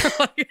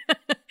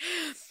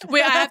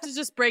 Wait, I have to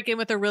just break in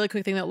with a really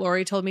quick thing that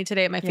Lori told me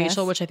today at my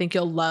facial, which I think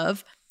you'll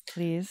love.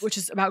 Please. Which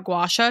is about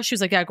gua sha. She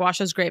was like, yeah, gua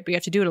sha is great, but you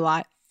have to do it a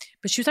lot.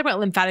 But she was talking about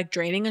lymphatic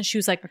draining, and she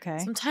was like,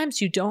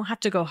 sometimes you don't have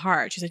to go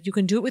hard. She's like, you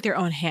can do it with your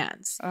own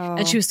hands.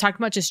 And she was talking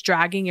about just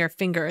dragging your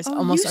fingers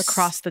almost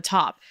across the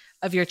top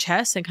of your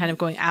chest and kind of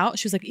going out.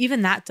 She was like,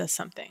 even that does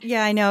something.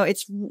 Yeah, I know.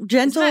 It's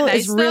gentle.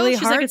 It's really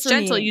hard. Like, it's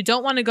gentle. You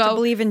don't want to go. To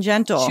believe in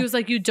gentle. She was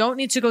like, you don't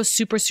need to go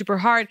super, super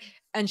hard.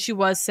 And she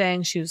was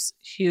saying she was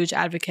a huge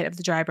advocate of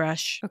the dry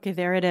brush. Okay,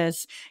 there it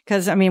is.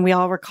 Because, I mean, we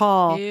all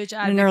recall in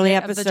an early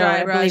episode,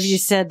 I believe you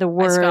said the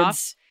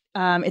words,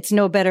 it's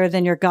no better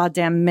than your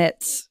goddamn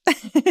mitts.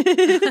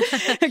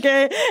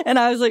 Okay. And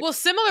I was like, well,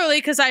 similarly,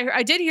 because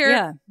I did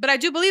hear, but I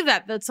do believe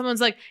that someone's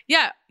like,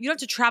 yeah, you don't have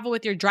to travel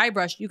with your dry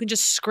brush. You can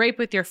just scrape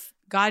with your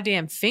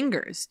goddamn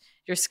fingers,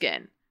 your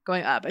skin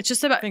going up. It's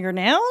just about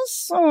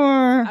fingernails, or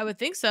I would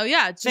think so.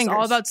 Yeah. It's just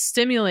all about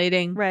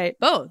stimulating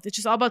both. It's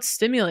just all about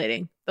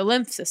stimulating the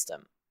lymph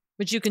system,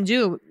 which you can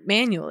do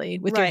manually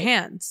with your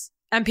hands.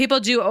 And people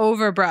do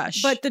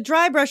overbrush. But the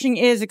dry brushing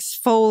is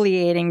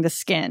exfoliating the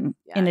skin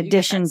in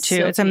addition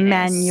to it's a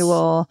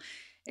manual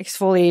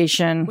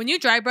exfoliation. When you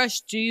dry brush,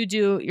 do you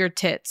do your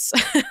tits?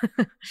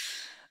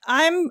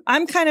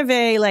 I'm kind of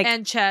a like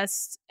and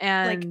chest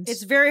and like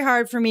it's very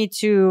hard for me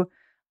to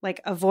like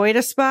avoid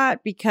a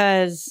spot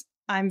because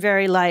I'm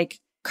very like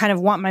kind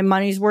of want my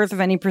money's worth of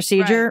any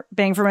procedure,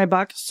 bang for my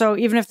buck. So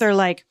even if they're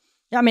like,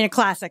 I mean, a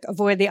classic,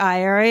 avoid the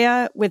eye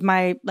area with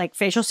my like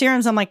facial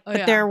serums. I'm like,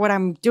 but they're what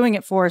I'm doing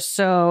it for.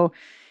 So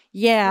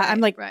yeah, I'm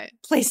like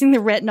placing the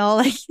retinol,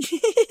 like,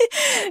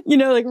 you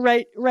know, like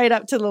right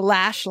up to the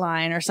lash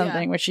line or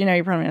something, which, you know,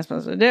 you're probably not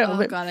supposed to do. Oh,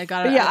 but, God, I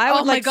got it. Yeah, I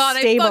would, oh, my like, God,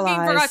 stabilize. I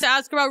fucking forgot to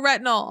ask her about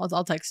retinol.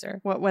 I'll text her.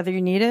 Whether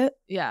you need it?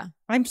 Yeah.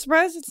 I'm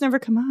surprised it's never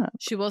come up.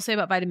 She will say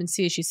about vitamin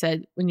C. She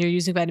said when you're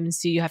using vitamin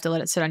C, you have to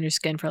let it sit on your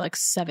skin for like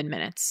 7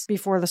 minutes.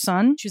 Before the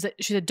sun? She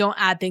said don't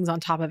add things on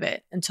top of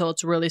it until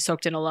it's really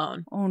soaked in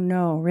alone. Oh,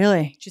 no.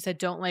 Really? She said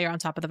don't layer on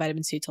top of the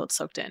vitamin C till it's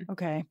soaked in.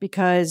 Okay.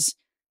 Because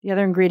the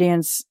other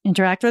ingredients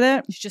interact with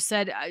it? She just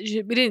said,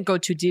 we didn't go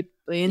too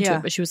deeply into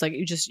it, but she was like,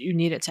 you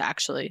need it to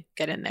actually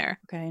get in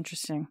there. Okay,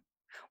 interesting.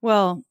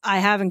 Well, I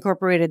have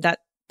incorporated that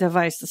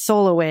device, the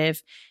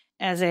SolarWave,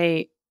 as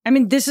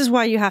this is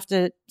why you have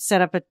to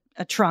set up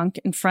a trunk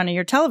in front of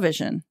your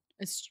television.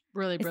 It's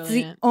really brilliant.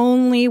 It's the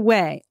only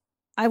way.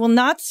 I will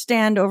not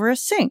stand over a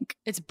sink.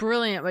 It's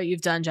brilliant what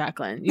you've done,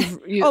 Jacqueline.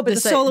 But the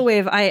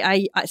SolarWave,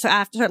 I so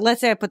after, let's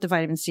say I put the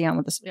vitamin C on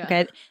with this,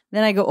 okay?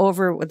 Then I go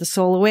over with the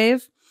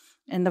SolarWave.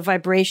 And the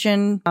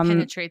vibration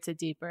penetrates it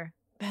deeper.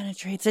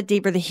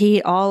 The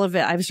heat, all of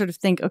it. I sort of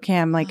think, okay,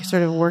 I'm like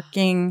sort of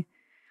working.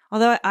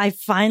 Although I've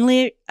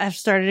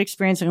started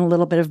experiencing a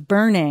little bit of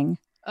burning.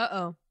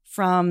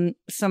 From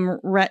some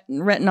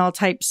retinol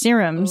type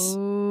serums.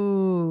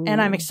 Ooh.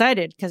 And I'm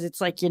excited because it's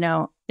like, you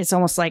know, it's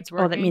almost like,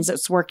 that means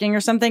it's working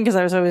or something. Because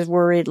I was always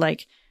worried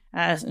like,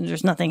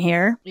 there's nothing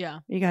here. Yeah.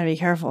 You got to be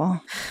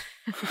careful.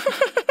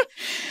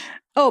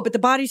 But the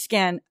body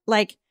scan,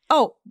 like,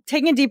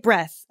 taking a deep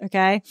breath,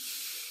 okay?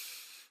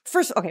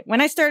 First,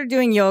 when I started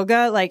doing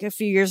yoga, like a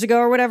few years ago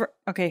or whatever,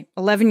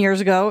 11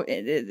 years ago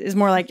it is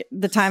more like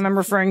the time I'm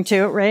referring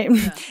to, right?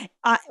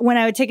 Yeah. When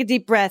I would take a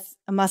deep breath,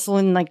 a muscle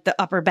in like the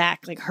upper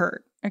back like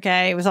hurt,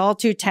 okay? It was all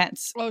too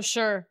tense. Oh,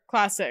 sure.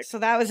 Classic. So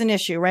that was an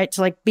issue, right? To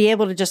like be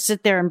able to just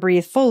sit there and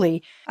breathe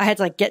fully, I had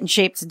to like get in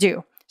shape to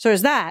do. So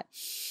there's that.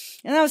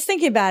 And I was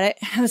thinking about it.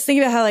 I was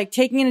thinking about how like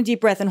taking in a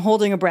deep breath and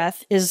holding a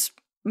breath is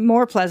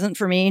more pleasant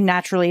for me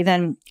naturally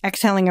than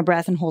exhaling a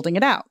breath and holding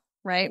it out,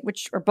 right?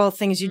 Which are both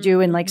things you do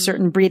in like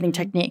certain breathing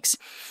techniques.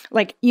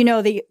 Like, you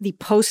know, the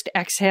post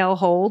exhale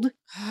hold.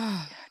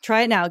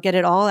 Try it now. Get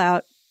it all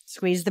out.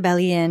 Squeeze the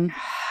belly in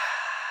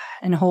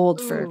and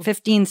hold for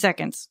 15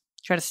 seconds.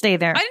 Try to stay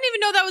there. I didn't even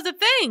know that was a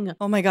thing.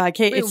 Oh my God,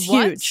 Kate, it's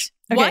huge.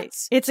 Okay, what?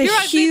 It's a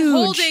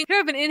huge. Here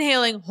I've been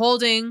inhaling,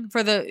 holding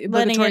for the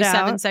obligatory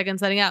 7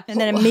 seconds, letting out. And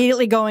then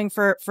immediately going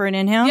for an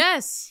inhale.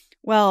 Yes.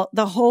 Well,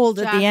 the hold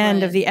at the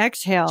end of the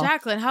exhale.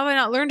 Jacqueline, how have I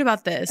not learned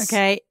about this?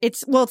 Okay.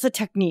 It's a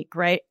technique,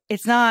 right?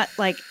 It's not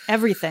like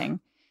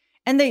everything.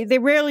 And they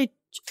rarely,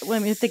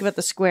 let me think about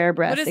the square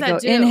breath. What does they that go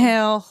do?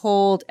 Inhale,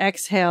 hold,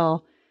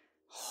 exhale,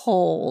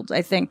 hold,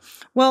 I think.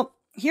 Well,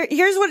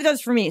 here's what it does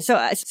for me.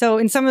 So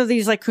in some of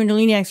these like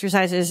Kundalini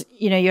exercises,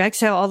 you know, you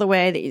exhale all the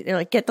way. They're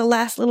like, get the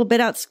last little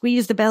bit out,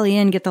 squeeze the belly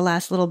in, get the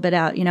last little bit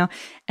out, you know,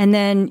 and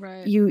then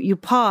you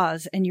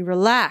pause and you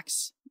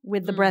relax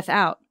with the breath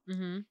out.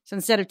 Mm-hmm. So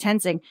instead of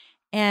tensing,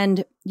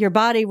 and your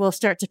body will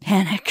start to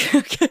panic,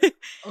 okay?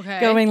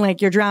 Going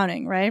like you're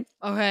drowning, right?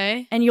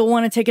 Okay. And you'll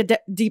want to take a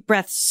deep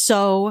breath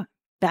so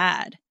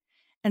bad.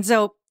 And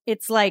so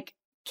it's like,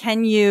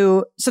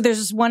 so there's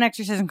this one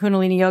exercise in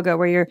Kundalini Yoga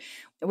where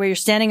you're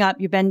standing up,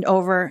 you bend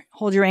over,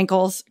 hold your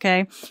ankles,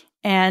 okay?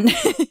 And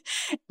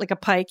like a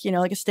pike, you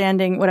know, like a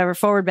standing, whatever,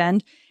 forward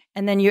bend.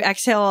 And then you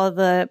exhale all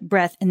the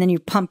breath and then you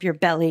pump your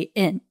belly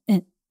in.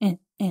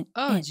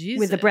 Oh, Jesus.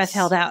 With the breath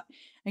held out.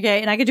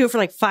 Okay. And I could do it for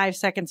like 5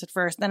 seconds at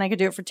first. Then I could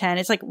do it for 10.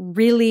 It's like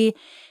really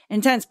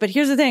intense. But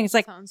here's the thing. It's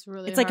like,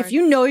 really like if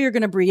you know you're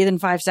going to breathe in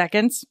 5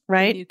 seconds,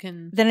 right?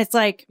 Then it's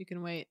like, you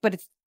can wait.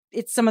 But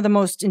it's some of the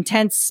most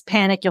intense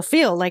panic you'll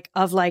feel, like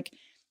of like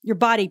your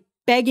body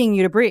begging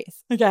you to breathe.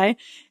 Okay.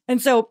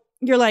 And so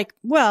you're like,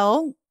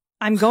 well,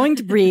 I'm going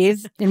to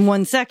breathe in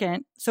 1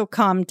 second. So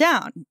calm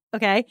down.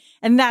 Okay.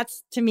 And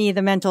that's to me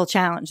the mental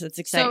challenge that's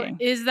exciting.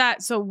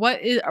 What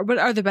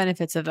are the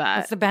benefits of that?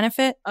 What's the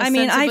benefit? I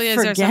Ostensibly, is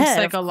forget. there some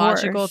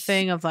psychological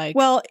thing of like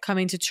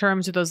coming to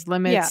terms with those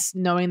limits,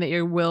 Yeah. knowing that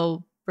you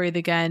will breathe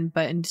again,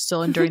 but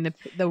still enduring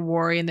the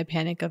worry and the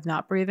panic of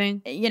not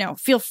breathing? You know,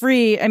 feel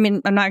free. I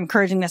mean, I'm not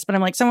encouraging this, but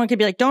I'm like, someone could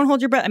be like, don't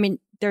hold your breath. I mean,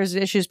 there's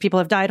issues. People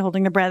have died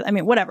holding their breath. I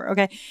mean, whatever.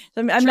 Okay.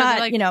 So I'm not,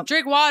 like,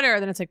 drink water.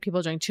 Then it's like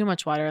people drink too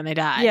much water and they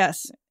die.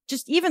 Yes.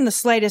 Just even the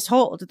slightest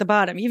hold at the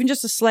bottom, even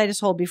just the slightest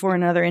hold before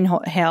another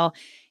inhale,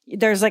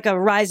 there's like a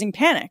rising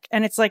panic.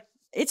 And it's like,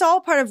 it's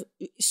all part of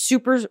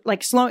super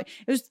like slow.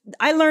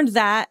 I learned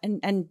that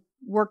and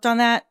worked on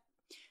that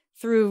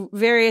through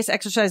various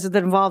exercises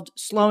that involved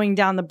slowing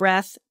down the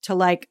breath to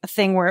like a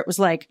thing where it was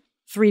like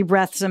 3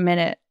 breaths a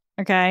minute.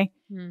 Okay.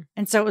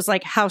 And so it was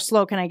like, how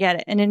slow can I get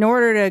it? And in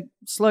order to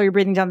slow your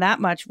breathing down that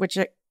much, which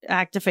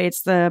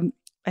activates the,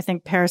 I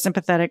think,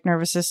 parasympathetic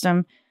nervous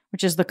system,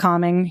 which is the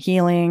calming,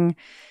 healing,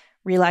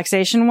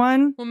 relaxation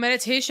one. Well,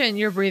 meditation,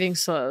 your breathing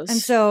slows. And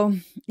so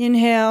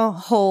inhale,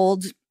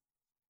 hold.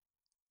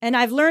 And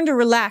I've learned to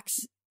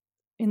relax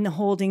in the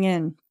holding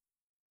in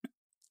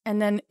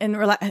and then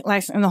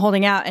relax in the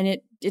holding out. And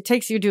it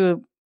takes you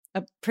to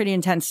a pretty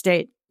intense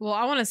state. Well,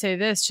 I want to say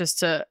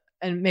this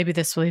and maybe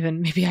this will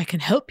maybe I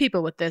can help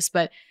people with this,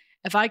 but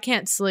if I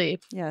can't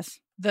sleep, yes,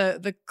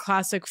 the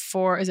classic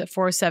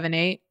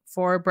 4-7-8,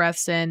 4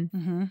 breaths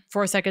in,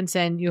 4 seconds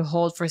in, you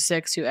hold for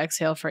 6, you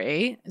exhale for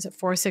 8. Is it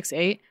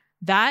 4-6-8?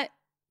 That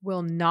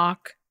will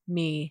knock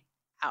me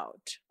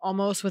out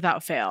almost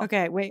without fail.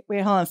 Okay, wait,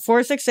 hold on.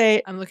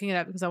 4-6-8. I'm looking it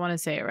up because I want to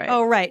say it right.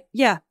 Oh, right.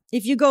 Yeah.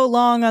 If you go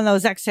long on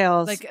those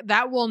exhales, like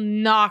that will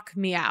knock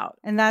me out.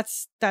 And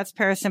that's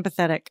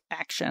parasympathetic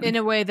action in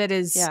a way that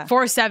is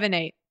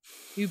 4-7-8.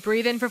 You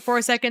breathe in for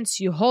 4 seconds,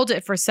 you hold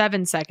it for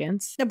 7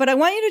 seconds. No, but I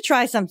want you to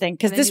try something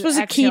because this was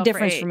a key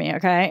difference for me.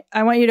 Okay.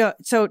 I want you to,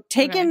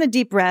 take in the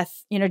deep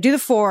breath, do the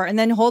 4 and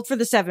then hold for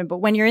the 7. But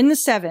when you're in the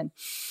 7,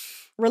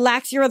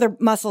 relax your other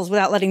muscles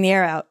without letting the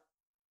air out.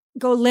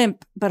 Go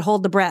limp, but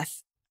hold the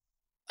breath.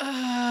 No,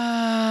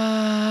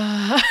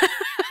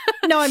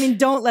 I mean,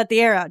 don't let the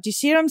air out. Do you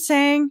see what I'm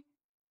saying?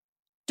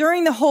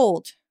 During the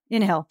hold,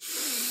 inhale.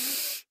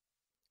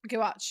 Okay,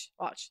 watch.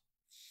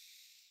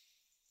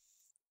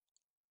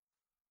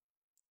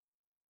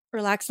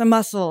 Relax the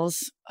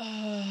muscles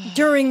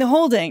during the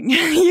holding.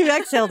 You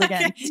exhaled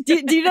again. Do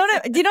you know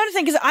what I'm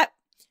saying?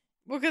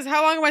 Because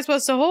how long am I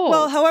supposed to hold?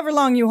 Well, however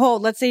long you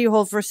hold. Let's say you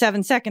hold for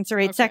 7 seconds or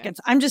 8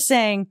 seconds. I'm just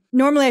saying,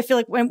 normally I feel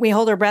like when we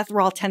hold our breath,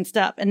 we're all tensed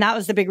up. And that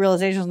was the big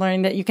realization,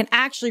 learning that you can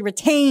actually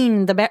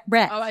retain the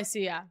breath. Oh, I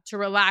see, yeah. To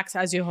relax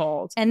as you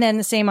hold. And then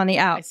the same on the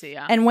out. I see,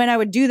 yeah. And when I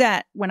would do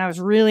that, when I was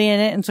really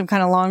in it in some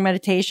kind of long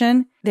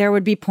meditation, there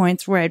would be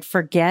points where I'd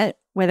forget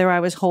whether I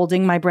was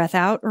holding my breath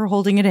out or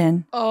holding it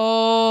in.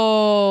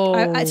 Oh.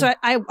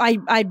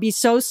 I'd be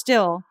so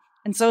still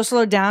and so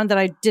slowed down that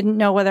I didn't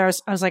know whether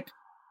I was like,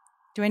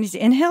 do I need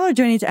to inhale or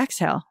do I need to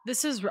exhale?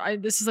 This is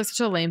like such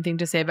a lame thing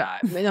to say,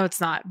 but no,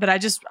 it's not. But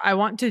I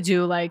want to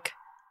do like,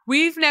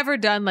 we've never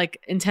done like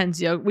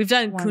intense yoga. We've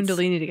done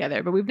Kundalini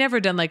together, but we've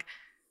never done like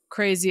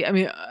crazy. I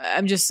mean,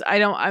 I'm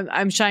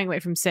shying away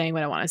from saying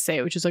what I want to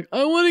say, which is like,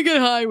 I want to get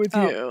high with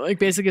you. Like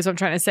basically is what I'm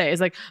trying to say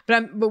is like,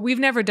 but we've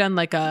never done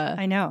like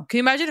I know. Can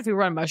you imagine if we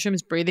were on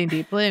mushrooms breathing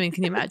deeply? I mean,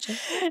 can you imagine?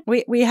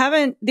 we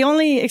haven't, the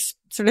only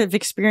sort of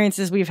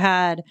experiences we've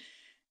had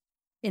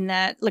in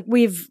that, like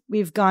we've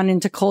gone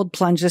into cold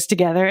plunges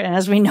together. And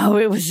as we know,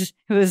 it was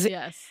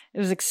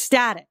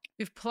ecstatic.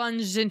 We've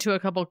plunged into a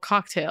couple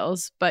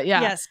cocktails, but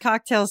yeah. Yes.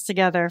 Cocktails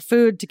together,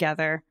 food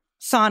together,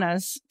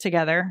 saunas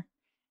together.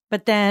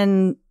 But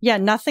then,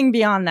 nothing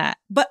beyond that.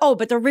 But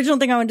the original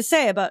thing I wanted to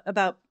say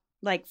about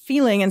like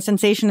feeling and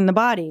sensation in the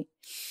body,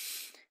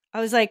 I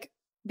was like,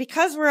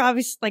 because we're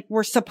obviously like,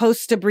 we're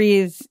supposed to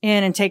breathe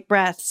in and take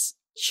breaths,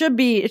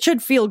 it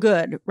should feel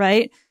good,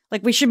 right?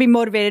 Like we should be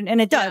motivated,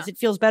 and it does. Yeah. It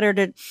feels better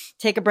to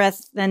take a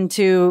breath than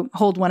to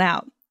hold one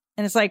out.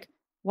 And it's like,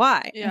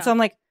 why? Yeah. And so I'm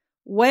like,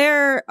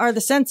 where are the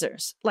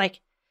sensors?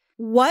 Like,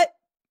 what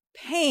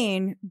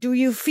pain do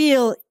you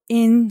feel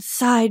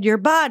inside your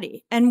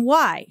body and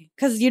why?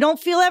 Because you don't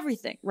feel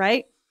everything,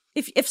 right?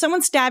 If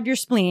someone stabbed your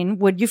spleen,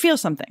 would you feel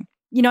something?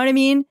 You know what I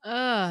mean?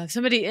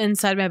 Somebody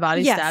inside my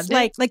body stabbed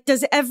it. Like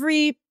does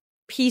every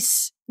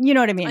piece, you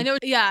know what I mean? I know.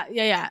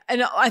 Yeah.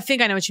 And I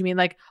think I know what you mean.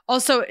 Like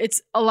also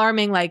it's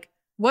alarming. Like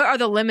what are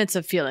the limits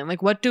of feeling?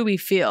 Like what do we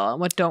feel and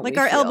what don't we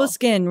feel? Like our elbow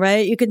skin,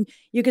 right? You can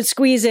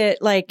squeeze it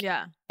like,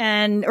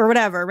 or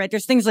whatever, right?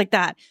 There's things like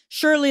that.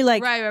 Surely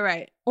like,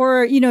 right.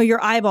 Or,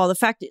 your eyeball, the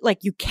fact that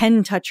like you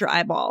can touch your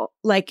eyeball,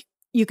 like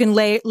you can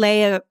lay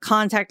a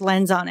contact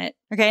lens on it.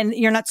 Okay. And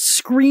you're not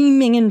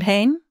screaming in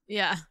pain.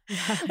 Yeah.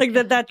 Like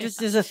that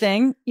just is a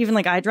thing, even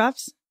like eye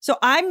drops. So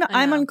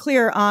I'm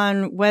unclear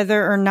on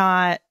whether or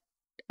not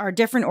our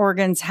different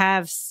organs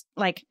have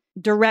like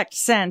direct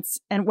sense,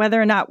 and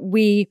whether or not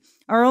we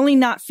are only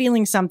not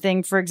feeling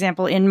something, for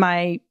example, in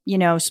my,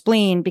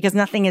 spleen because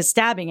nothing is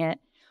stabbing it,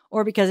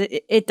 or because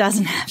it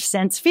doesn't have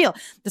sense feel.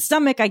 The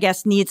stomach, I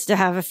guess, needs to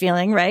have a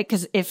feeling, right?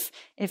 Because if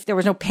there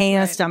was no pain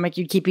in the stomach,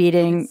 you'd keep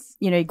eating,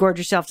 you gorge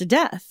yourself to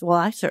death. Well,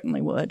 I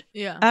certainly would.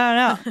 Yeah. I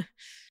don't know.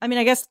 I mean,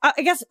 I guess,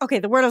 okay,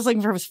 the word I was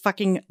looking for was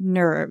fucking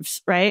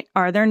nerves, right?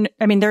 There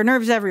are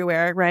nerves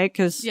everywhere, right?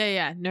 Because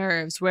Yeah.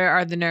 Nerves. Where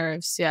are the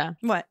nerves? Yeah.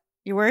 What?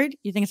 You worried?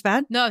 You think it's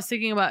bad? No, I was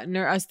thinking about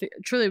nerves.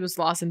 Truly was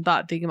lost in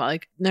thought thinking about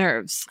like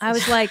nerves. I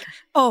was like,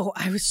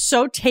 I was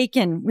so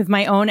taken with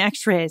my own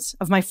x-rays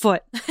of my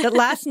foot that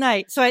last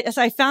night, so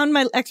I found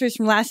my x-rays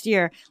from last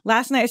year.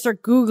 Last night I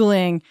started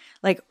Googling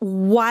like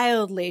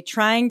wildly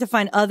trying to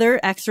find other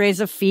x-rays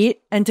of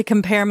feet and to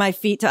compare my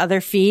feet to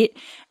other feet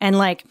and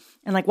like,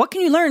 what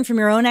can you learn from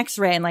your own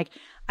x-ray? And like,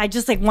 I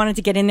just like wanted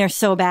to get in there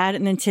so bad.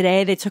 And then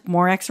today they took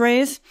more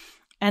x-rays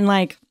and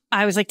like,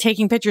 I was like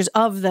taking pictures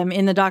of them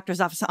in the doctor's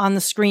office on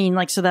the screen,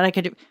 like so that I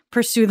could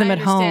pursue them at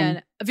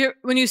home.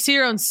 When you see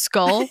your own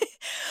skull.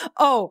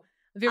 Have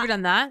you ever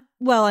done that?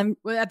 Well, I'm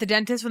at the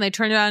dentist when they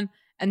turn it on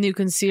and you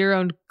can see your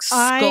own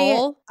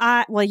skull.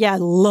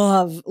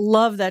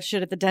 Love that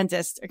shit at the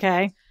dentist.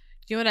 Okay.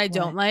 Do you know what I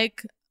don't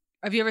like?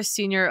 Have you ever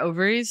seen your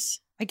ovaries?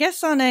 I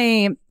guess on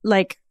a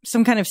like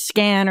some kind of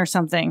scan or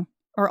something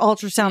or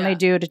ultrasound they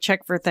do to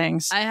check for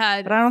things. I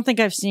had, but I don't think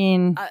I've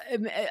seen.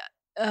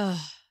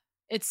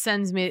 It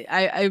sends me.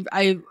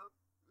 I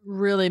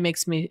really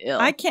makes me ill.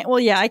 I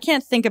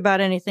can't think about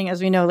anything,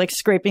 as we know, like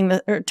scraping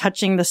or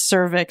touching the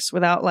cervix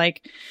without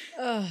like,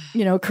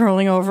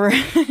 curling over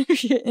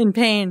in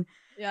pain.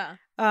 Yeah.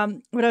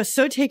 But I was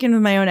so taken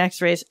with my own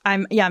x-rays.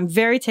 I'm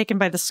very taken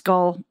by the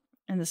skull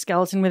and the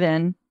skeleton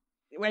within.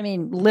 I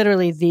mean,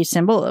 literally the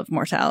symbol of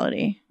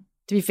mortality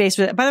to be faced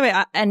with it. By the way,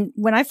 and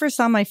when I first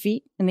saw my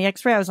feet in the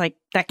x-ray, I was like,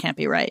 that can't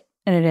be right.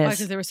 And it is.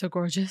 Because they were so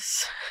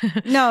gorgeous.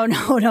 No.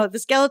 The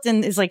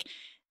skeleton is like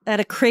at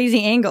a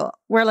crazy angle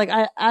where like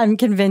I'm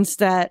convinced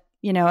that,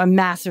 a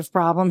massive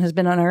problem has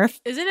been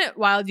unearthed. Isn't it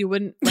wild you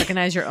wouldn't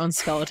recognize your own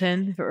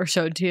skeleton if it were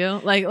showed to you?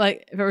 Like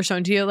if it were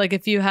shown to you, like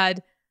if you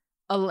had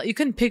you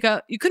couldn't pick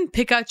out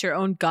your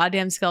own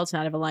goddamn skeleton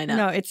out of a lineup.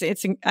 No, it's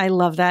I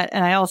love that.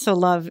 And I also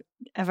love,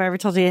 have I ever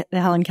told you the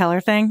Helen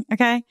Keller thing?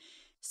 Okay.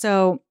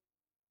 So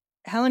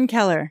Helen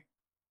Keller,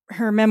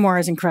 her memoir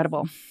is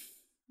incredible.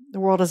 The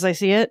World as I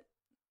See It.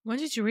 When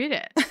did you read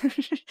it?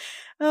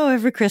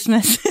 Every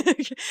Christmas.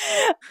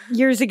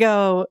 Years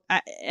ago.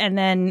 And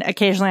then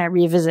occasionally I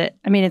revisit.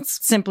 I mean,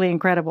 it's simply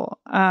incredible.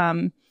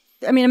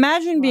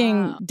 Imagine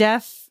being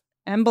deaf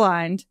and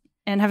blind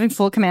and having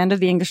full command of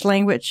the English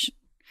language.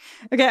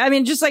 Okay. I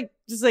mean, just like,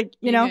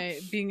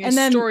 being a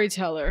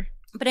storyteller.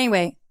 But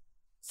anyway,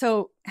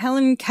 so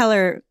Helen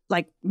Keller,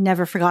 like,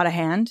 never forgot a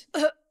hand.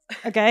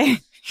 Okay.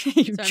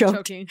 You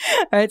choked. All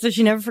right. So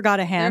she never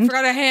forgot a hand. Never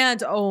forgot a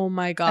hand. Oh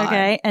my God.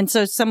 Okay. And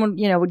so someone,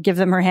 would give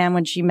them her hand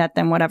when she met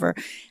them, whatever,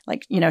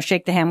 like,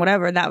 shake the hand,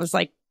 whatever. That was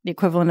like the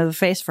equivalent of the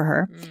face for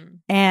her.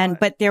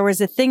 But there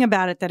was a thing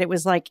about it that it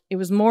was like, it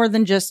was more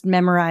than just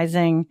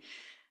memorizing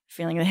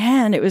feeling the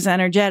hand. It was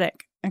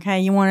energetic.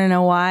 Okay. You want to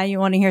know why? You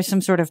want to hear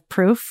some sort of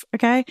proof?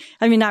 Okay.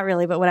 I mean, not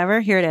really, but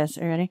whatever. Here it is.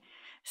 Are you ready?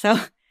 So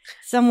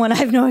someone, I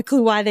have no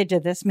clue why they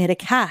did this, made a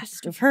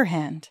cast of her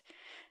hand.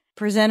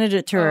 Presented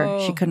it to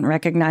her. She couldn't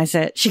recognize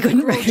it. She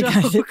couldn't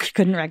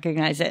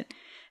recognize it.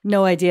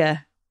 No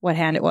idea what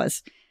hand it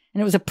was.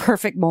 And it was a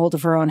perfect mold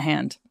of her own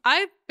hand.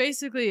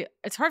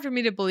 It's hard for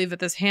me to believe that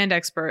this hand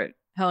expert,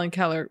 Helen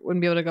Keller,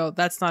 wouldn't be able to go,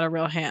 that's not a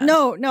real hand.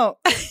 No.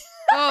 I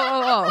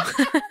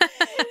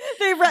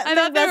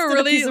thought they were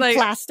really like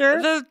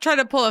plaster. They'll try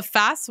to pull a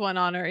fast one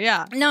on her.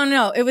 Yeah.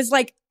 No. It was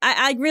like,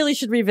 I really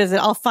should revisit.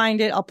 I'll find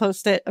it. I'll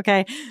post it.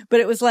 Okay. But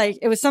it was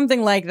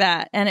something like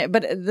that.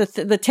 But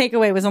the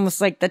takeaway was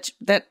almost like that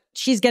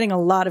she's getting a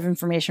lot of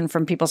information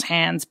from people's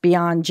hands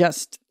beyond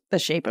just the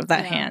shape of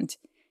that hand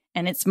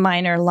and its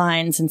minor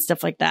lines and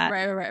stuff like that.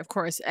 Right. Of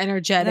course.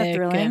 Energetic.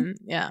 And,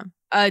 yeah.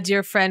 A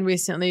dear friend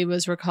recently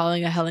was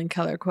recalling a Helen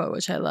Keller quote,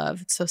 which I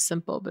love. It's so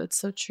simple, but it's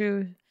so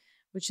true,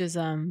 which is,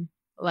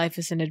 life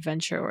is an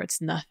adventure or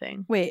it's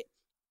nothing. Wait,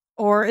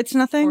 or it's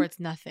nothing? Or it's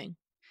nothing.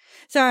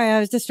 Sorry, I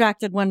was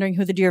distracted wondering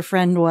who the dear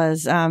friend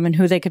was and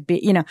who they could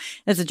be.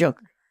 That's a joke.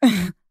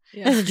 That's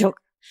a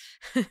joke.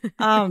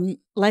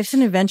 Life's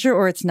an adventure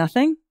or it's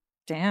nothing?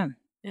 Damn.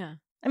 Yeah.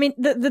 I mean,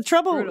 the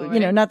trouble, brutal,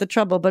 right? Not the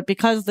trouble, but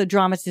because the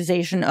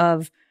dramatization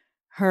of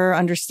her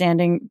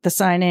understanding the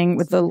signing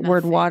with the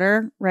word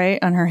water, right,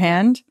 on her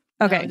hand.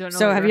 Okay, no,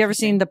 so have you ever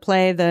seen the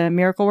play The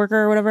Miracle Worker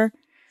or whatever?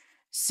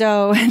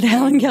 So the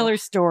Helen Keller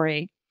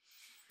story,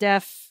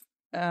 deaf,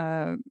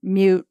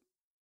 mute,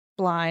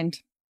 blind,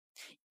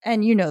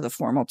 and the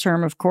formal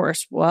term, of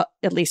course,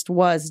 at least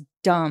was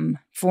dumb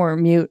for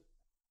mute.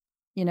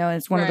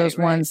 It's one of those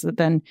ones that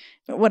then,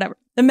 whatever.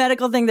 The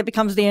medical thing that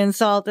becomes the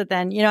insult that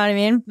then, you know what I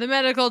mean? The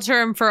medical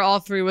term for all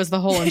three was the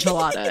whole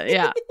enchilada.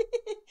 Yeah.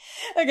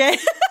 Okay.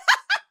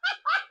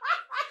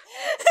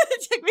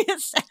 It took me a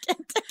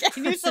second. I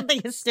knew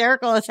something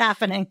hysterical is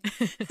happening.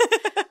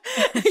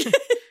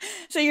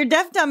 So you're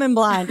deaf, dumb, and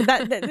blind.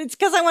 It's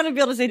because I want to be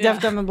able to say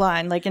deaf, dumb, and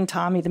blind, like in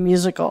Tommy the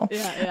musical.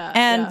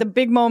 And the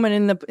big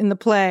moment in the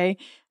play,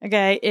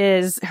 okay,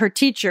 is her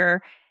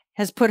teacher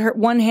has put her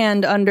one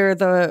hand under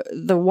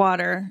the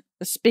water,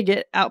 the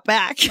spigot out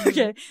back.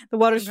 Okay, the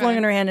water's flowing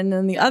in her hand, and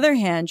then the other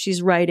hand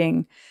she's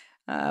writing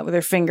with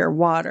her finger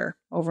water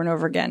over and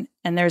over again.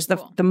 And there's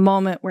the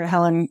moment where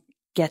Helen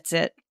gets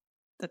it,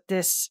 that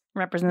this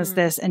represents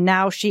this, and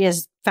now she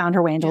has found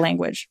her way into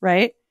language,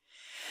 right?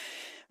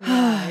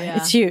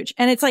 It's huge.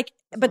 And it's like,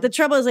 but the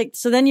trouble is like,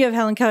 so then you have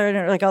Helen Keller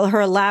and like all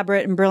her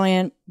elaborate and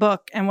brilliant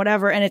book and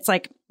whatever. And it's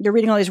like, you're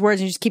reading all these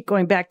words and you just keep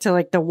going back to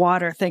like the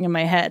water thing in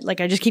my head.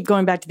 Like I just keep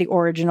going back to the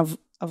origin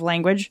of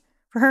language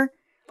for her.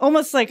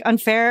 Almost like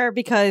unfair,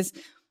 because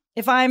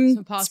if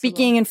I'm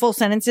speaking in full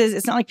sentences,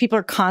 it's not like people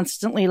are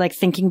constantly like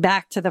thinking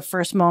back to the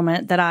first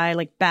moment that I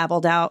like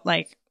babbled out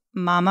like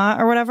mama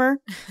or whatever.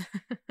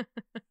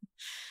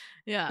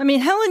 I mean,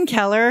 Helen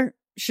Keller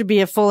should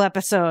be a full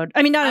episode.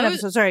 I mean, not an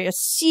episode, sorry, a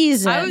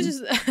season.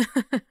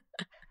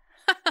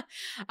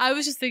 I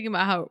was just thinking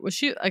about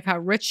how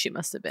rich she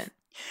must have been.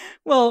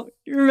 Well,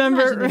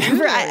 remember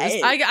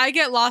I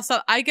get lost.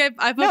 I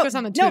focus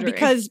on the tutoring.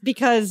 No,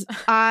 because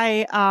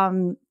I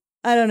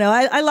don't know.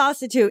 I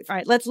lost it too. All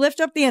right, let's lift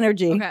up the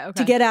energy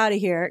to get out of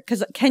here.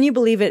 Because can you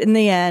believe it? In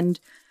the end,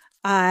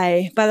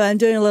 by the way, I'm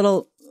doing a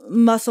little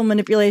muscle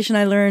manipulation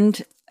I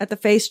learned at the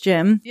Face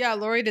Gym. Yeah,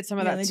 Lori did some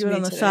of that. They do it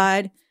on the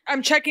side.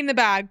 I'm checking the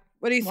bag.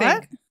 What do you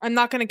think? I'm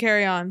not going to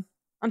carry on.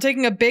 I'm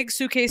taking a big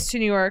suitcase to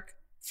New York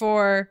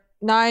for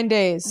 9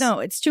 days. No,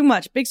 it's too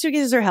much. Big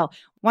suitcases are hell.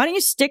 Why don't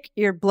you stick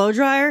your blow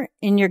dryer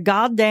in your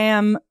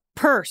goddamn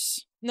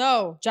purse?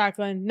 No,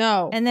 Jacqueline,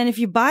 no. And then if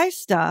you buy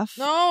stuff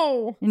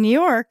in New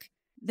York,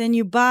 then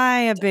you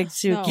buy a big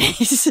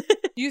suitcase. No.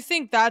 You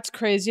think that's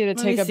crazy to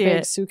take a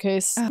big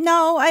suitcase?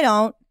 No, I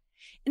don't.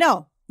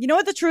 No. You know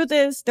what the truth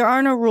is? There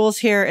are no rules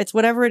here. It's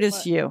whatever it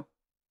is to you.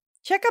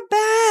 Check a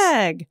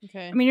bag.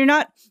 Okay. I mean, you're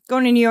not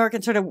going to New York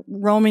and sort of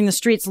roaming the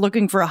streets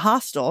looking for a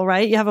hostel,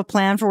 right? You have a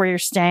plan for where you're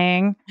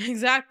staying.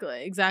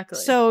 Exactly.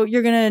 So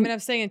you're going to... I mean, I'm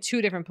staying in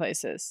 2 different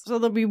places. So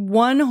there'll be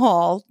one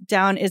hall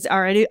down is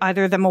already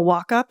either of them a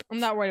walk-up. I'm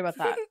not worried about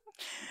that.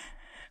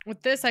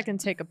 With this, I can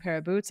take a pair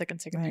of boots. I can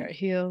take a pair of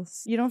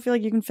heels. You don't feel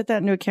like you can fit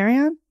that into a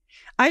carry-on?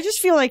 I just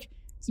feel like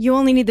you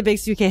only need the big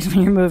suitcase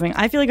when you're moving.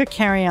 I feel like a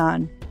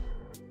carry-on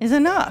is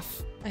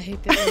enough. I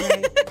hate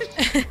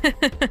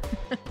that.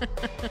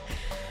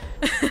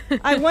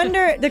 I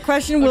wonder, the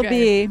question will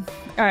be,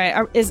 all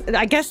right,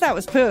 I guess that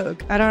was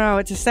Poog. I don't know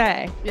what to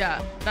say. Yeah,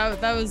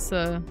 that was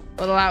a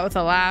little out with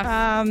a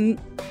laugh.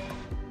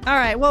 All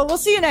right, well, we'll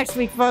see you next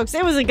week, folks.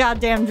 It was a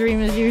goddamn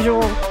dream as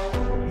usual.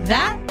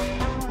 That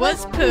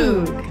was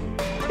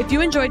Poog. If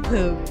you enjoyed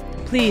Poog,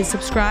 please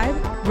subscribe,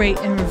 rate,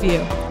 and review.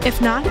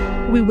 If not,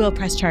 we will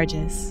press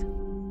charges.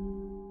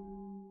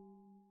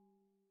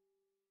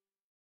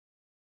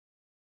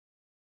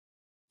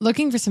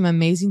 Looking for some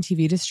amazing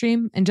TV to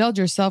stream? Indulge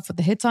yourself with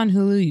the hits on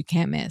Hulu you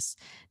can't miss.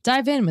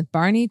 Dive in with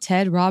Barney,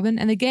 Ted, Robin,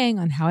 and the gang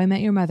on How I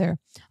Met Your Mother.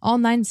 All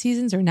 9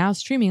 seasons are now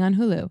streaming on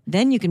Hulu.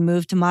 Then you can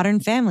move to Modern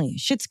Family,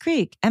 Schitt's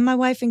Creek, and My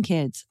Wife and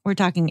Kids. We're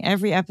talking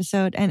every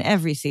episode and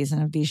every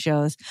season of these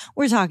shows.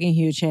 We're talking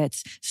huge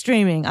hits,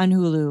 streaming on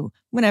Hulu,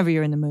 whenever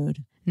you're in the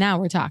mood. Now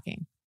we're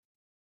talking.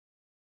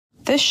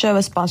 This show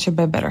is sponsored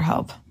by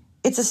BetterHelp.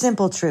 It's a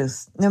simple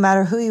truth. No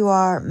matter who you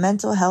are,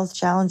 mental health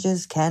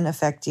challenges can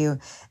affect you,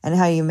 and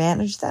how you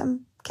manage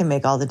them can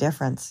make all the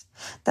difference.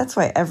 That's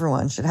why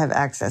everyone should have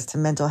access to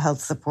mental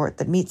health support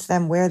that meets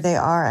them where they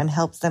are and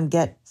helps them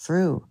get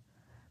through.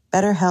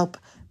 BetterHelp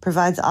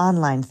provides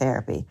online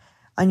therapy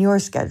on your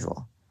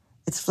schedule.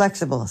 It's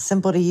flexible,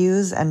 simple to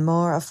use, and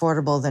more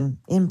affordable than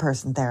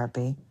in-person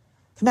therapy.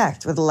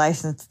 Connect with a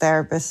licensed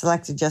therapist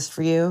selected just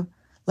for you.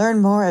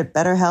 Learn more at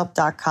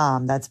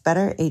BetterHelp.com. That's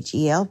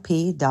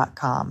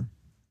BetterHelp.com.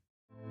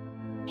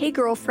 Hey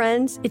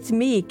girlfriends, it's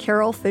me,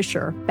 Carol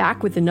Fisher,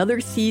 back with another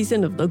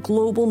season of the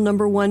global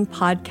 #1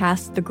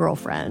 podcast, The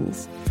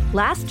Girlfriends.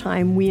 Last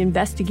time, we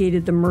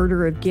investigated the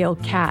murder of Gail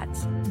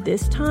Katz.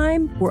 This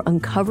time, we're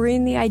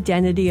uncovering the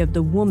identity of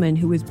the woman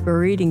who was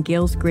buried in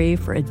Gail's grave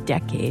for a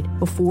decade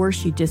before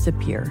she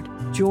disappeared.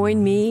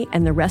 Join me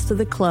and the rest of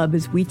the club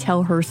as we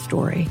tell her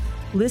story.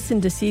 Listen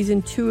to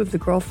Season 2 of The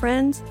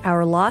Girlfriends,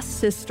 Our Lost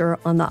Sister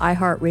on the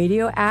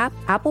iHeartRadio app,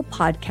 Apple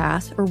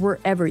Podcasts, or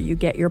wherever you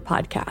get your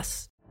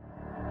podcasts.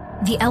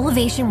 The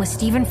Elevation with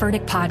Stephen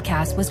Furtick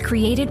podcast was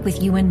created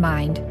with you in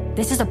mind.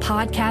 This is a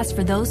podcast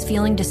for those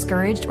feeling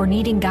discouraged or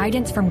needing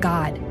guidance from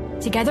God.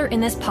 Together in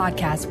this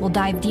podcast, we'll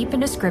dive deep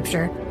into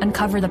Scripture,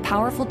 uncover the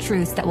powerful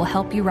truths that will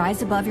help you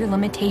rise above your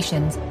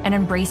limitations and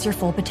embrace your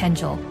full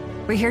potential.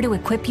 We're here to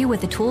equip you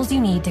with the tools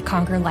you need to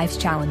conquer life's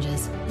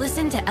challenges.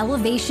 Listen to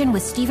Elevation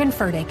with Stephen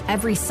Furtick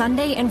every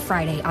Sunday and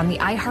Friday on the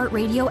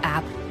iHeartRadio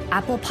app,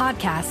 Apple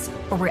Podcasts,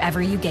 or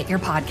wherever you get your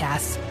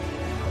podcasts.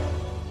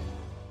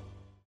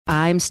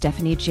 I'm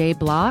Stephanie J.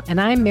 Block.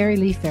 And I'm Mary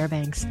Lee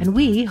Fairbanks. And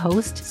we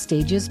host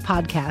Stages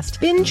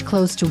Podcast. Binge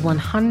close to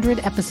 100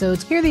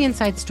 episodes. Hear the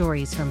inside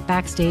stories from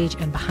backstage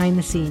and behind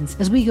the scenes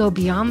as we go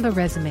beyond the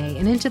resume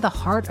and into the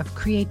heart of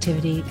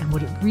creativity and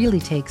what it really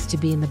takes to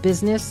be in the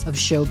business of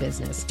show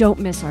business. Don't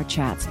miss our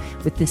chats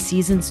with this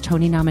season's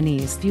Tony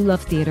nominees. If you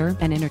love theater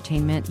and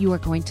entertainment, you are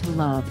going to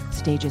love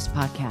Stages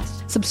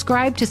Podcast.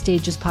 Subscribe to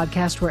Stages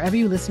Podcast wherever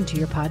you listen to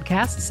your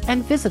podcasts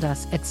and visit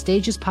us at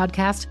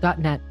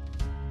stagespodcast.net.